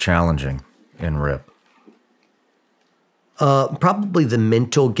the most challenging in RIP? Probably the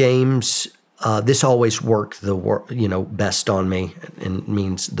mental games. This always worked best on me, and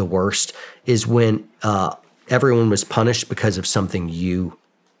means the worst, is when everyone was punished because of something you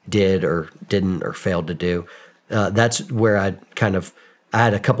did or didn't or failed to do. That's where I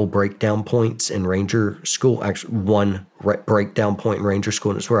had a couple breakdown points in Ranger School. Actually, one breakdown point in Ranger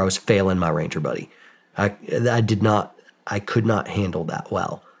School, and it's where I was failing my Ranger buddy. I could not handle that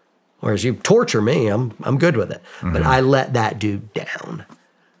well. Whereas you torture me, I'm good with it. Mm-hmm. But I let that dude down.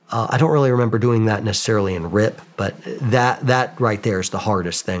 I don't really remember doing that necessarily in RIP, but that right there is the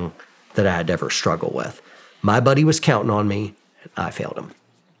hardest thing that I had to ever struggle with. My buddy was counting on me, and I failed him.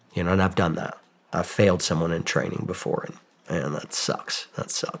 You know, and I've done that. I've failed someone in training before, and that sucks. That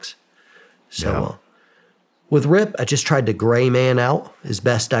sucks. So with RIP, I just tried to gray man out as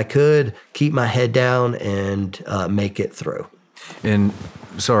best I could, keep my head down, and make it through. And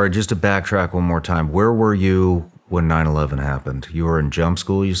sorry, just to backtrack one more time, where were you when 9/11 happened? You were in jump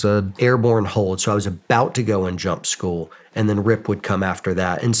school, you said? Airborne hold. So I was about to go in jump school, and then RIP would come after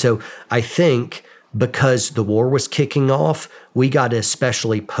that. And so I think because the war was kicking off, we got an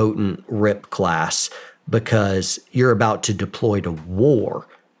especially potent RIP class because you're about to deploy to war.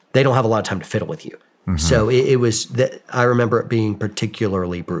 They don't have a lot of time to fiddle with you. Mm-hmm. So it was that I remember it being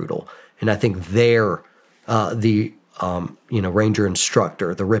particularly brutal. And I think there, the Ranger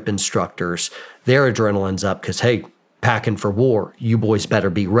instructor, the RIP instructors, their adrenaline's up because, hey, packing for war, you boys better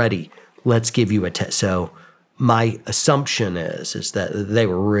be ready. Let's give you a test. So my assumption is that they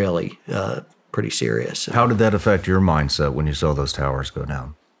were really pretty serious. How did that affect your mindset when you saw those towers go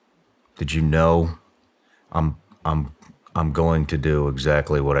down? Did you know I'm going to do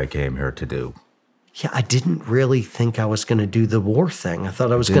exactly what I came here to do? Yeah, I didn't really think I was going to do the war thing. I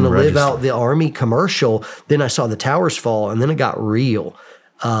thought I was going to live out the Army commercial. Then I saw the towers fall, and then it got real.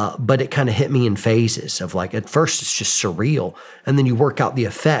 But it kind of hit me in phases of like, at first it's just surreal. And then you work out the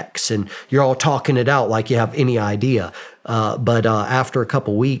effects, and you're all talking it out like you have any idea. But after a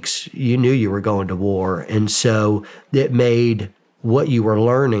couple weeks, you knew you were going to war. And so it made what you were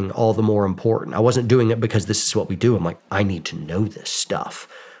learning all the more important. I wasn't doing it because this is what we do. I'm like, I need to know this stuff.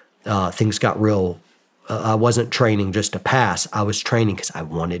 Things got real. I wasn't training just to pass. I was training because I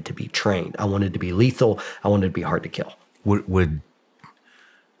wanted to be trained. I wanted to be lethal. I wanted to be hard to kill.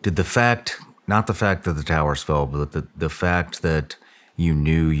 Did the fact, not the fact that the towers fell, but the fact that you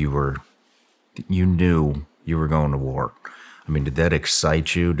knew you were going to war, I mean, did that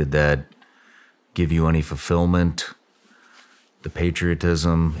excite you? Did that give you any fulfillment? The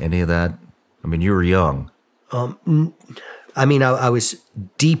patriotism, any of that? I mean, you were young. I was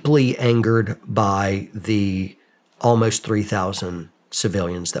deeply angered by the almost 3,000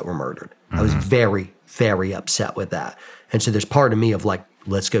 civilians that were murdered. Mm-hmm. I was very, very upset with that. And so there's part of me of like,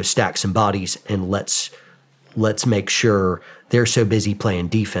 let's go stack some bodies and let's make sure they're so busy playing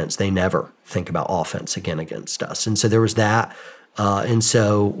defense, they never think about offense again against us. And so there was that. And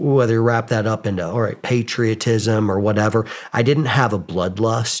so whether you wrap that up into, all right, patriotism or whatever, I didn't have a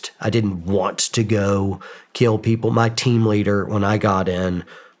bloodlust. I didn't want to go kill people. My team leader, when I got in,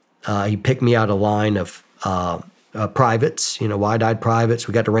 he picked me out a line of privates, wide-eyed privates.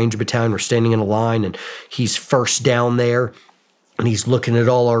 We got to Ranger Battalion. We're standing in a line, and he's first down there, and he's looking at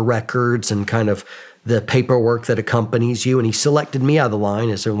all our records and kind of the paperwork that accompanies you. And he selected me out of the line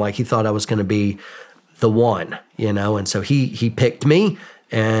as like he thought I was going to be the one, and so he picked me,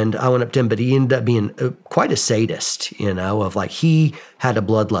 and I went up to him, but he ended up being quite a sadist, of like, he had a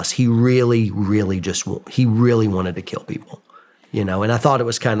bloodlust. He really, really he really wanted to kill people, and I thought it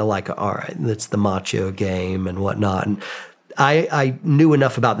was kind of like, all right, that's the macho game and whatnot. And I knew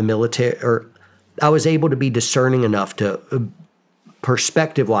enough about the military, or I was able to be discerning enough to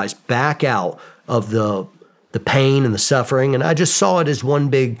perspective-wise back out of the pain and the suffering. And I just saw it as one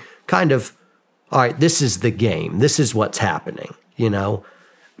big kind of, all right, this is the game. This is what's happening,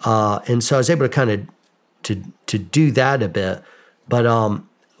 And so I was able to kind of to do that a bit. But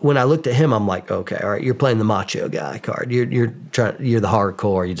when I looked at him, I'm like, okay, all right, you're playing the macho guy card. You're the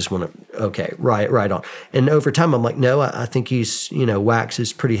hardcore. You just want to, okay, right on. And over time, I'm like, no, I think he's, Wax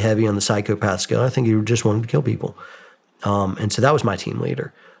is pretty heavy on the psychopath scale. I think he just wanted to kill people. And so that was my team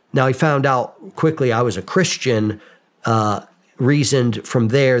leader. Now he found out quickly I was a Christian, reasoned from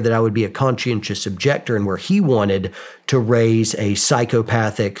there that I would be a conscientious objector, and where he wanted to raise a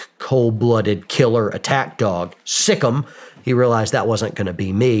psychopathic, cold-blooded killer attack dog, sick 'em. He realized that wasn't going to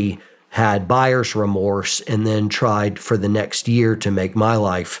be me, had buyer's remorse, and then tried for the next year to make my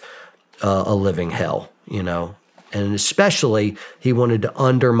life a living hell, And especially, he wanted to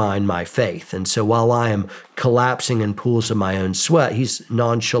undermine my faith. And so while I am collapsing in pools of my own sweat, he's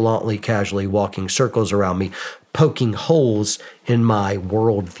nonchalantly, casually walking circles around me, poking holes in my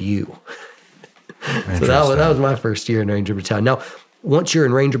worldview. So that was my first year in Ranger Battalion. Now, once you're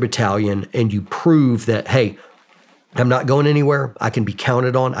in Ranger Battalion and you prove that, hey, I'm not going anywhere, I can be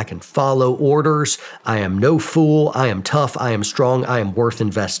counted on, I can follow orders, I am no fool, I am tough, I am strong, I am worth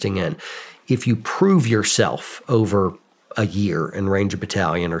investing in. If you prove yourself over a year in Ranger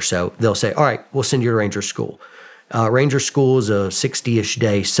Battalion or so, they'll say, all right, we'll send you to Ranger School. Ranger School is a 60-ish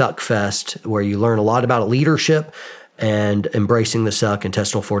day suck fest where you learn a lot about leadership and embracing the suck,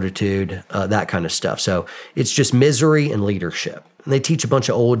 intestinal fortitude, that kind of stuff. So it's just misery and leadership. And they teach a bunch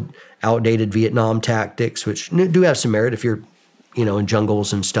of old, outdated Vietnam tactics, which do have some merit if you're, in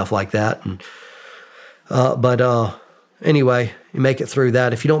jungles and stuff like that. And but anyway, you make it through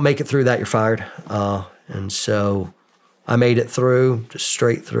that. If you don't make it through that, you're fired. And so I made it through, just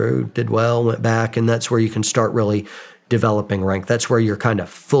straight through, did well, went back, and that's where you can start really developing rank. That's where you're kind of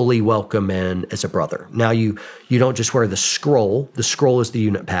fully welcome in as a brother. Now you don't just wear the scroll. The scroll is the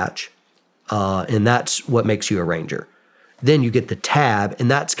unit patch, and that's what makes you a ranger. Then you get the tab, and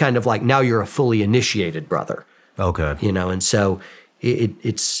that's kind of like now you're a fully initiated brother. Okay. And so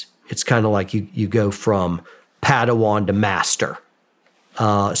it's kind of like you go from Padawan to master.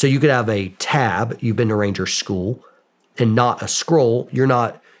 So you could have a tab, you've been to ranger school, and not a scroll. You're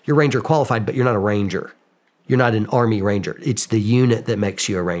Ranger qualified, but you're not a ranger. you're not an Army Ranger. It's the unit that makes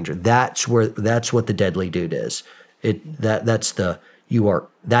you a Ranger. That's what the deadly dude is. That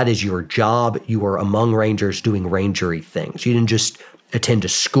is your job. You are among Rangers doing Rangery things. You didn't just attend a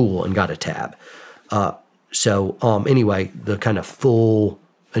school and got a tab. Anyway, the kind of full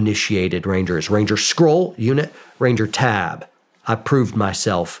initiated Ranger is Ranger Scroll unit, Ranger Tab. I proved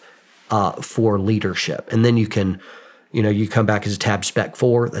myself for leadership. And then you can, you come back as a Tab Spec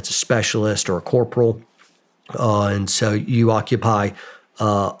 4, that's a specialist or a corporal. And so you occupy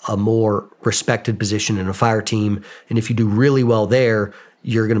a more respected position in a fire team. And if you do really well there,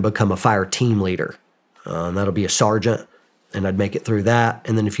 you're going to become a fire team leader. And that'll be a sergeant, and I'd make it through that.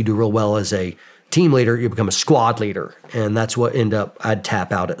 And then if you do real well as a team leader, you become a squad leader. And that's what I'd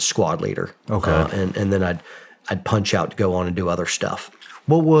tap out at squad leader. Okay. And then I'd punch out to go on and do other stuff.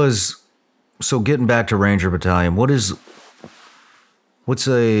 So getting back to Ranger Battalion,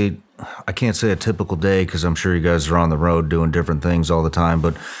 I can't say a typical day because I'm sure you guys are on the road doing different things all the time,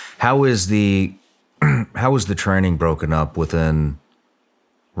 but how is the training broken up within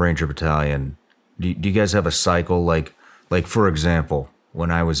Ranger Battalion? Do you guys have a cycle? Like for example,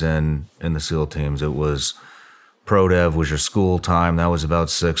 when I was in the SEAL teams, it was Pro Dev was your school time. That was about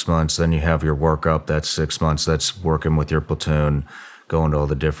 6 months. Then you have your workup. That's 6 months. That's working with your platoon, going to all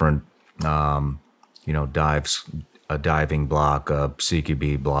the different, dives, a diving block, a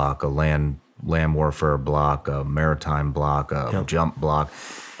CQB block, a land warfare block, a maritime block, a jump block.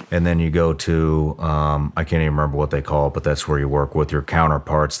 And then you go to, I can't even remember what they call it, but that's where you work with your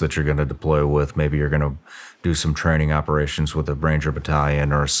counterparts that you're going to deploy with. Maybe you're going to do some training operations with a Ranger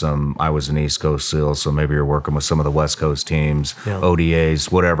Battalion or I was an East Coast SEAL, so maybe you're working with some of the West Coast teams,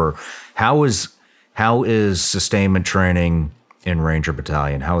 ODAs, whatever. How is sustainment training in Ranger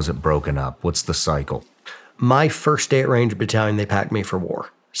Battalion? How is it broken up? What's the cycle? My first day at Ranger Battalion, they packed me for war.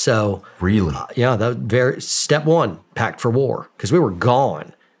 So really, that was step one, packed for war, because we were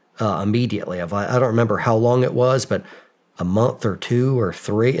gone immediately. I don't remember how long it was, but a month or 2 or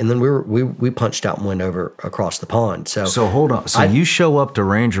 3, and then we punched out and went over across the pond. So hold on. So you show up to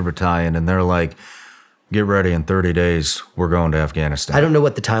Ranger Battalion, and they're like, "Get ready, in 30 days, we're going to Afghanistan." I don't know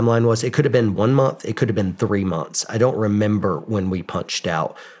what the timeline was. It could have been 1 month. It could have been 3 months. I don't remember when we punched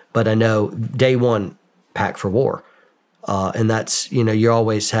out, but I know day one, pack for war. And that's, you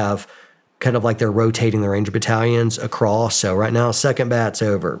always have kind of like they're rotating the Ranger battalions across. So right now, second bat's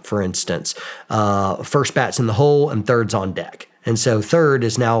over, for instance. First bat's in the hole and third's on deck. And so third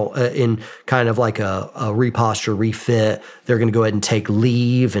is now in kind of like a reposture, refit. They're going to go ahead and take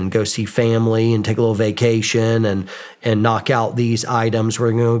leave and go see family and take a little vacation and knock out these items.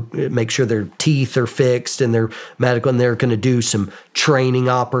 We're going to make sure their teeth are fixed and they're medical, and they're going to do some training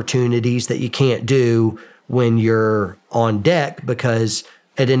opportunities that you can't do when you're on deck, because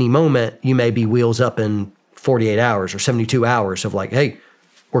at any moment you may be wheels up in 48 hours or 72 hours of like, hey,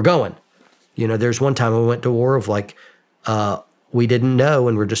 we're going. There's one time I went to war of like, we didn't know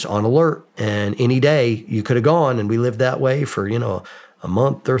and we're just on alert, and any day you could have gone, and we lived that way for, a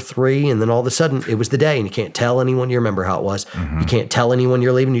month or 3, and then all of a sudden it was the day, and you can't tell anyone. You remember how it was. Mm-hmm. You can't tell anyone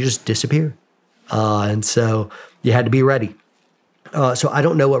you're leaving. You just disappear. And so you had to be ready. So I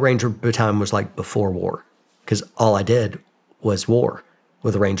don't know what Ranger Battalion was like before war, because all I did was war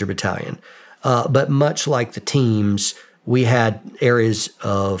with a Ranger Battalion. But much like the teams, we had areas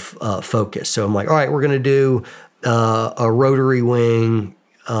of focus. So I'm like, all right, we're going to do a rotary wing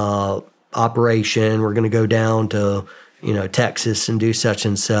operation. We're going to go down to, Texas and do such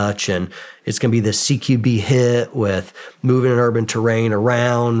and such. And it's going to be the CQB hit with moving an urban terrain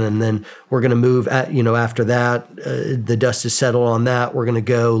around. And then we're going to move after that, the dust is settled on that. We're going to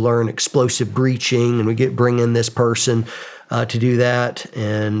go learn explosive breaching, and we bring in this person to do that.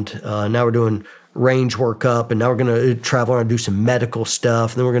 And now we're doing range workup, and now we're going to travel around and do some medical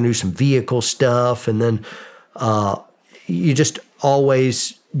stuff. And then we're going to do some vehicle stuff. And then you just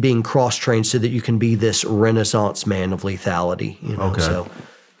always being cross-trained so that you can be this Renaissance man of lethality. Okay. So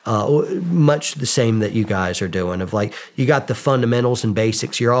much the same that you guys are doing, of like, you got the fundamentals and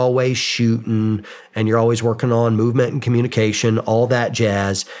basics. You're always shooting, and you're always working on movement and communication, all that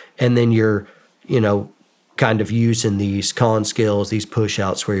jazz. And then you're, kind of using these con skills, these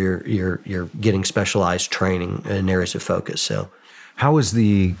push-outs where you're getting specialized training in areas of focus. So how is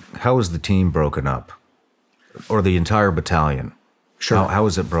the team broken up, or the entire battalion? Sure. How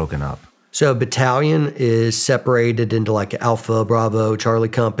is it broken up? So battalion is separated into like Alpha, Bravo, Charlie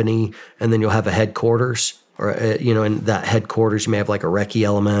Company, and then you'll have a headquarters, or in that headquarters you may have like a recce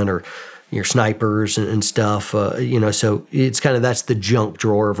element or your snipers and stuff. So it's kind of, that's the junk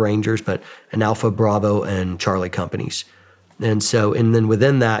drawer of Rangers, but an Alpha, Bravo, and Charlie companies. And then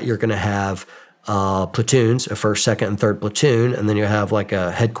within that, you're going to have platoons, a first, second, and third platoon, and then you have like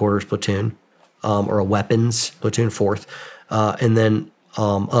a headquarters platoon or a weapons platoon, fourth. And then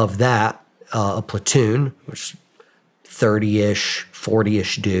of that, a platoon, which is 30-ish,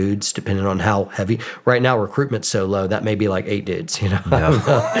 40-ish dudes, depending on how heavy. Right now, recruitment's so low, that may be like 8 dudes, Yeah.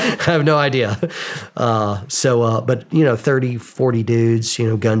 I have no idea. But, 30, 40 dudes,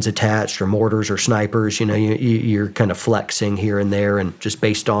 guns attached or mortars or snipers, you're kind of flexing here and there. And just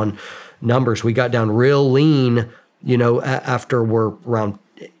based on numbers, we got down real lean, after we're around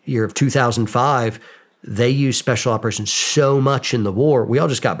year of 2005, they used special operations so much in the war. We all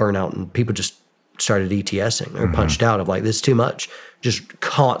just got burnt out and people just started ETSing or punched out of like, this is too much, just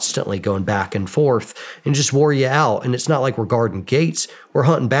constantly going back and forth and just wore you out. And it's not like we're guarding gates. We're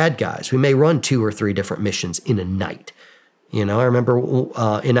hunting bad guys. We may run 2 or 3 different missions in a night. I remember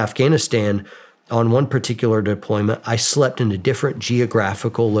in Afghanistan on one particular deployment, I slept in a different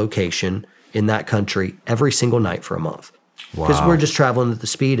geographical location in that country every single night for a month. Because we're just traveling at the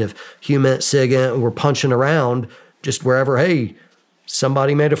speed of HUMINT, SIGINT, and we're punching around just wherever, hey,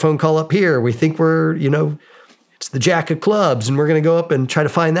 somebody made a phone call up here. We think we're, it's the Jack of Clubs, and we're going to go up and try to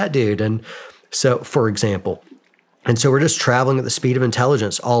find that dude. And so, for example, and so we're just traveling at the speed of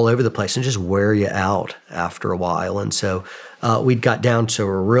intelligence all over the place and just wear you out after a while. And so we'd got down to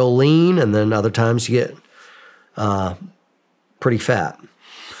a real lean, and then other times you get pretty fat.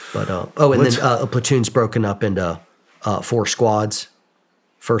 But then a platoon's broken up into 4 squads,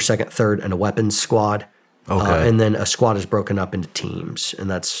 first, second, third, and a weapons squad. Okay. And then a squad is broken up into teams,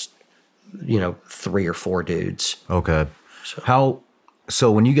 and that's, 3 or 4 dudes. Okay.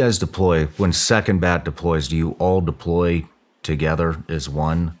 So when you guys deploy, when second bat deploys, do you all deploy together as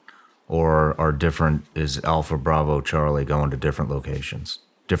one, or is Alpha, Bravo, Charlie going to different locations,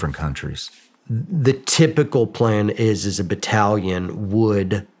 different countries? The typical plan is a battalion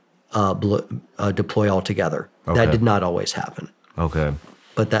would deploy all together. Okay. That did not always happen. Okay.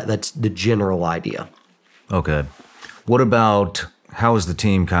 But that's the general idea. Okay. What about, how is the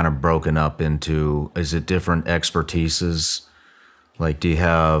team kind of broken up into, is it different expertises? Like, do you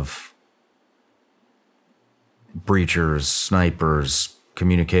have breachers, snipers,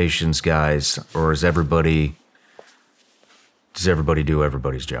 communications guys, or does everybody do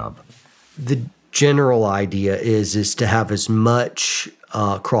everybody's job? The general idea is to have as much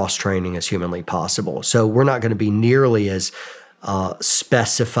cross-training as humanly possible. So we're not going to be nearly as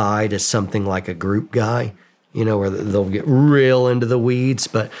specified as something like a group guy, where they'll get real into the weeds,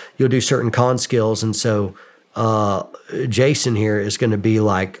 but you'll do certain con skills. And so Jason here is going to be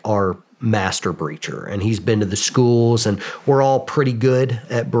like our master breacher, and he's been to the schools, and we're all pretty good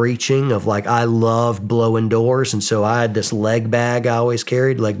at breaching. I loved blowing doors, and so I had this leg bag I always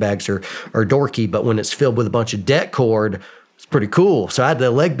carried. Leg bags are dorky, but when it's filled with a bunch of det cord, it's pretty cool. So I had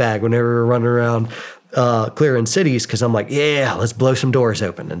the leg bag whenever we were running around clearing cities, because I'm like, yeah, let's blow some doors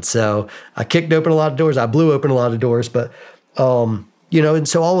open. And so I kicked open a lot of doors. I blew open a lot of doors, but and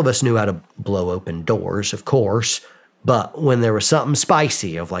so all of us knew how to blow open doors, of course. But when there was something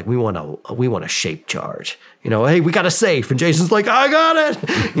spicy of like, we want a shape charge, hey, we got a safe. And Jason's like, I got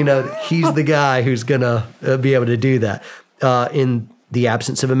it. He's the guy who's going to be able to do that. In the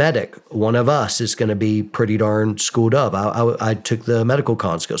absence of a medic, one of us is going to be pretty darn schooled up. I took the medical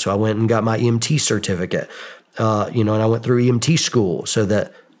con skill, so I went and got my EMT certificate, and I went through EMT school so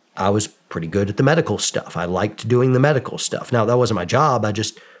that I was pretty good at the medical stuff. I liked doing the medical stuff. Now, that wasn't my job. I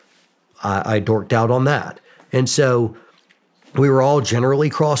dorked out on that. And so we were all generally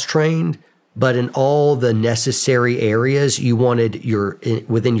cross-trained, but in all the necessary areas, you wanted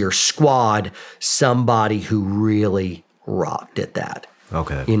within your squad somebody who really rocked at that.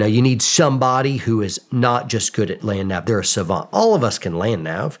 Okay. You need somebody who is not just good at land nav. They're a savant. All of us can land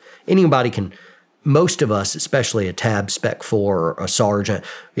nav. Anybody can. Most of us, especially a tab spec 4 or a sergeant,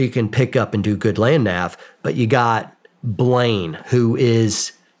 you can pick up and do good land nav. But you got Blaine,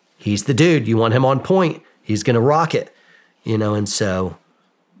 he's the dude. You want him on point. He's going to rock it, and so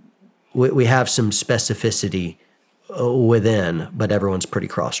we have some specificity within, but everyone's pretty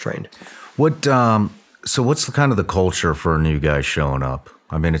cross-trained. So what's the culture for a new guy showing up?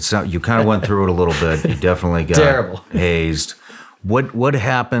 I mean, you kind of went through it a little bit. You definitely got terrible hazed. What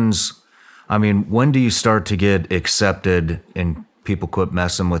happens? I mean, when do you start to get accepted and people quit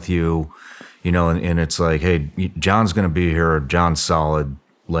messing with you, and it's like, hey, John's going to be here. John's solid.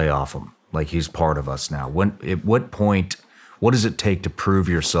 Lay off him. Like, he's part of us now. At what point, what does it take to prove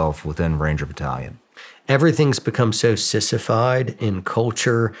yourself within Ranger Battalion? Everything's become so sissified in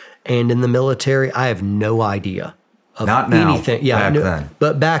culture and in the military. I have no idea of Not now, anything. Yeah, back then.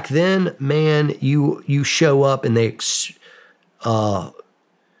 But back then, man, you show up and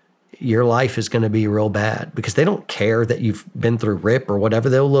your life is going to be real bad because they don't care that you've been through RIP or whatever.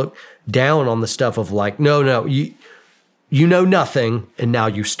 They'll look down on the stuff of like, no, you know nothing, and now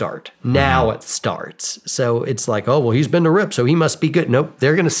you start. Now it starts. So it's like, oh, well, he's been to RIP, so he must be good. Nope,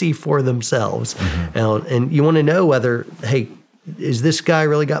 they're going to see for themselves. And you want to know whether, hey, is this guy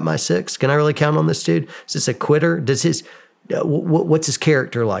really got my 6? Can I really count on this dude? Is this a quitter? Does his what's his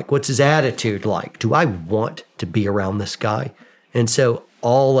character like? What's his attitude like? Do I want to be around this guy? And so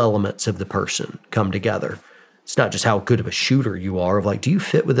all elements of the person come together. It's not just how good of a shooter you are, of like, do you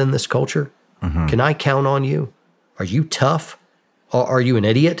fit within this culture? Can I count on you? Are you tough? Are you an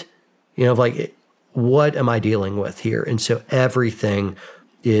idiot? You know, like, what am I dealing with here? And so everything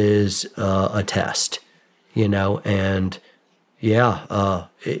is a test, you know, and and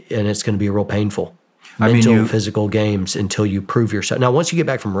it's going to be real painful. Mental, physical games until you prove yourself. Now, once you get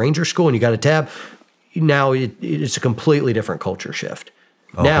back from Ranger School and you got a tab, now it's a completely different culture shift.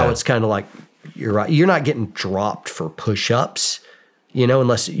 Okay. Now it's kind of like, you're right, you're not getting dropped for push-ups, you know,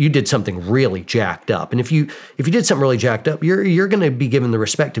 unless you did something really jacked up. And if you did something really jacked up, you're going to be given the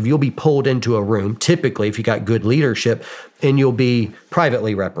respect of, you'll be pulled into a room, typically if you got good leadership, and you'll be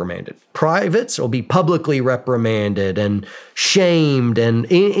privately reprimanded. Privates will be publicly reprimanded and shamed, and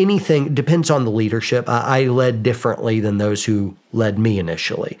anything depends on the leadership. I led differently than those who led me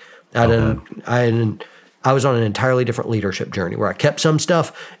initially. I was on an entirely different leadership journey where I kept some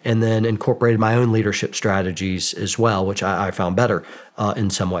stuff and then incorporated my own leadership strategies as well, which I found better in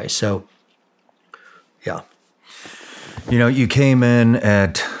some ways. So, yeah. You know, we came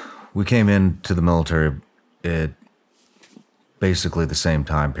into the military at basically the same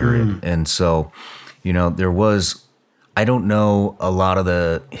time period. And so, you know, I don't know a lot of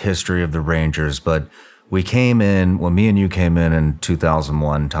the history of the Rangers, but when me and you came in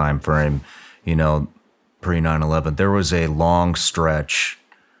 2001 timeframe, you know, pre 9/11, there was a long stretch,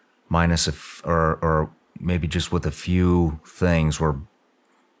 or maybe just with a few things where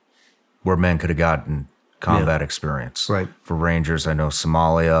men could have gotten combat experience. Right. For Rangers, I know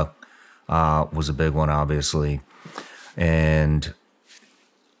Somalia was a big one, obviously, and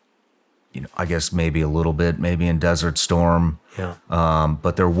you know, I guess maybe a little bit, maybe in Desert Storm. Yeah.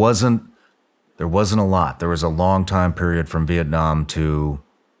 But there wasn't a lot. There was a long time period from Vietnam to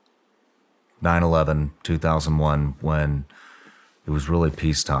 9/11, 2001, when it was really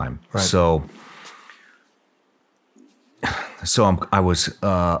peacetime. Right. So I was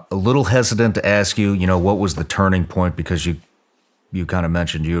a little hesitant to ask you, you know, what was the turning point, because you kind of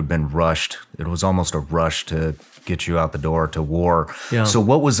mentioned you had been rushed. It was almost a rush to get you out the door to war. Yeah. So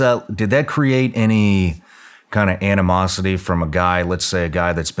what was that? Did that create any kind of animosity from a guy, let's say a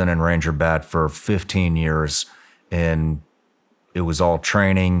guy that's been in Ranger Bat for 15 years, and it was all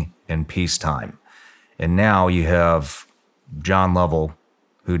training and peacetime? And now you have John Lovell,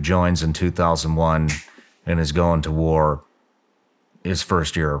 who joins in 2001 and is going to war his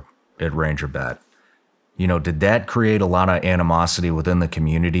first year at Ranger Bat. You know, did that create a lot of animosity within the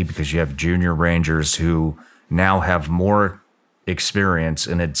community, because you have junior Rangers who now have more experience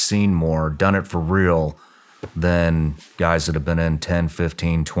and had seen more, done it for real, than guys that have been in 10,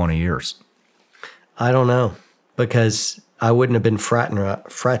 15, 20 years? I don't know, because I wouldn't have been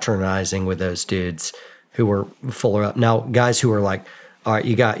fraternizing with those dudes who were fuller up. Now, guys who are like, all right,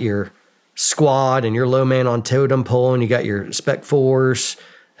 you got your squad and your low man on totem pole, and you got your Spec 4s,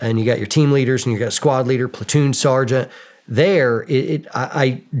 and you got your team leaders, and you got a squad leader, platoon sergeant.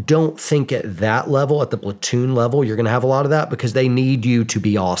 I don't think at that level, at the platoon level, you're going to have a lot of that, because they need you to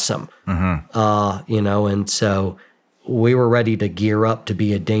be awesome. You know, and so we were ready to gear up to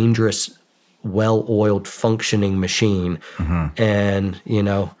be a dangerous, well-oiled, functioning machine. And, you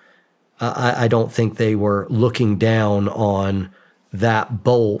know, I don't think they were looking down on that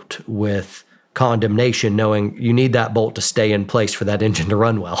bolt with condemnation, knowing you need that bolt to stay in place for that engine to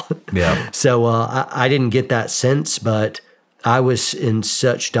run well. Yeah. So I didn't get that sense, but I was in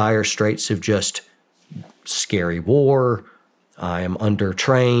such dire straits of just scary war. I am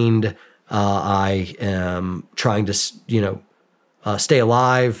undertrained. I am trying to, you know, stay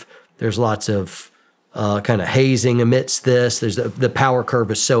alive. There's lots of kind of hazing amidst this. There's the power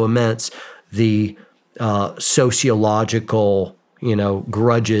curve is so immense. The sociological, you know,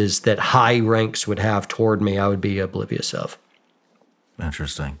 grudges that high ranks would have toward me, I would be oblivious of.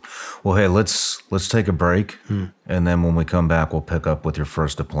 Interesting. Well, hey, let's take a break, and then when we come back, we'll pick up with your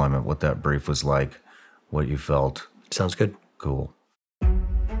first deployment, what that brief was like, what you felt. Sounds good. Cool.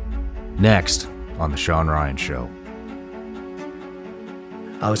 Next on the Sean Ryan Show.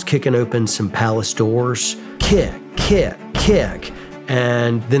 I was kicking open some palace doors, kick,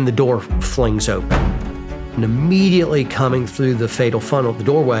 and then the door flings open. And immediately coming through the fatal funnel, the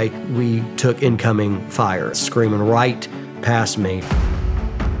doorway, we took incoming fire, screaming right past me.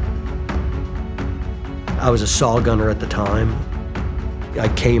 I was a saw gunner at the time. I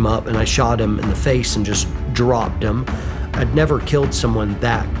came up and I shot him in the face and just dropped him. I'd never killed someone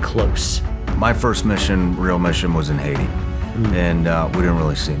that close. My first real mission, was in Haiti, and we didn't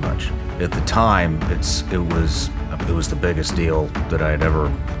really see much. At the time, it was the biggest deal that I had ever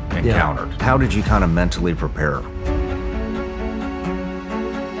encountered. Yeah. How did you kind of mentally prepare?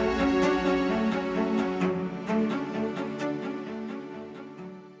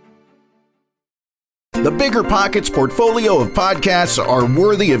 The Bigger Pockets portfolio of podcasts are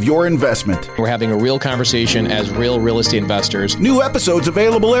worthy of your investment. We're having a real conversation as real estate investors. New episodes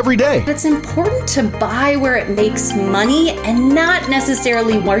available every day. It's important to buy where it makes money and not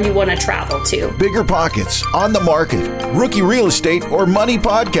necessarily where you want to travel to. Bigger Pockets, On the Market, Rookie Real Estate, or Money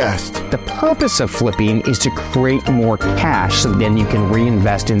Podcast. The purpose of flipping is to create more cash so then you can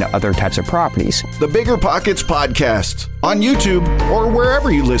reinvest into other types of properties. The Bigger Pockets Podcast, on YouTube or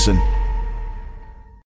wherever you listen.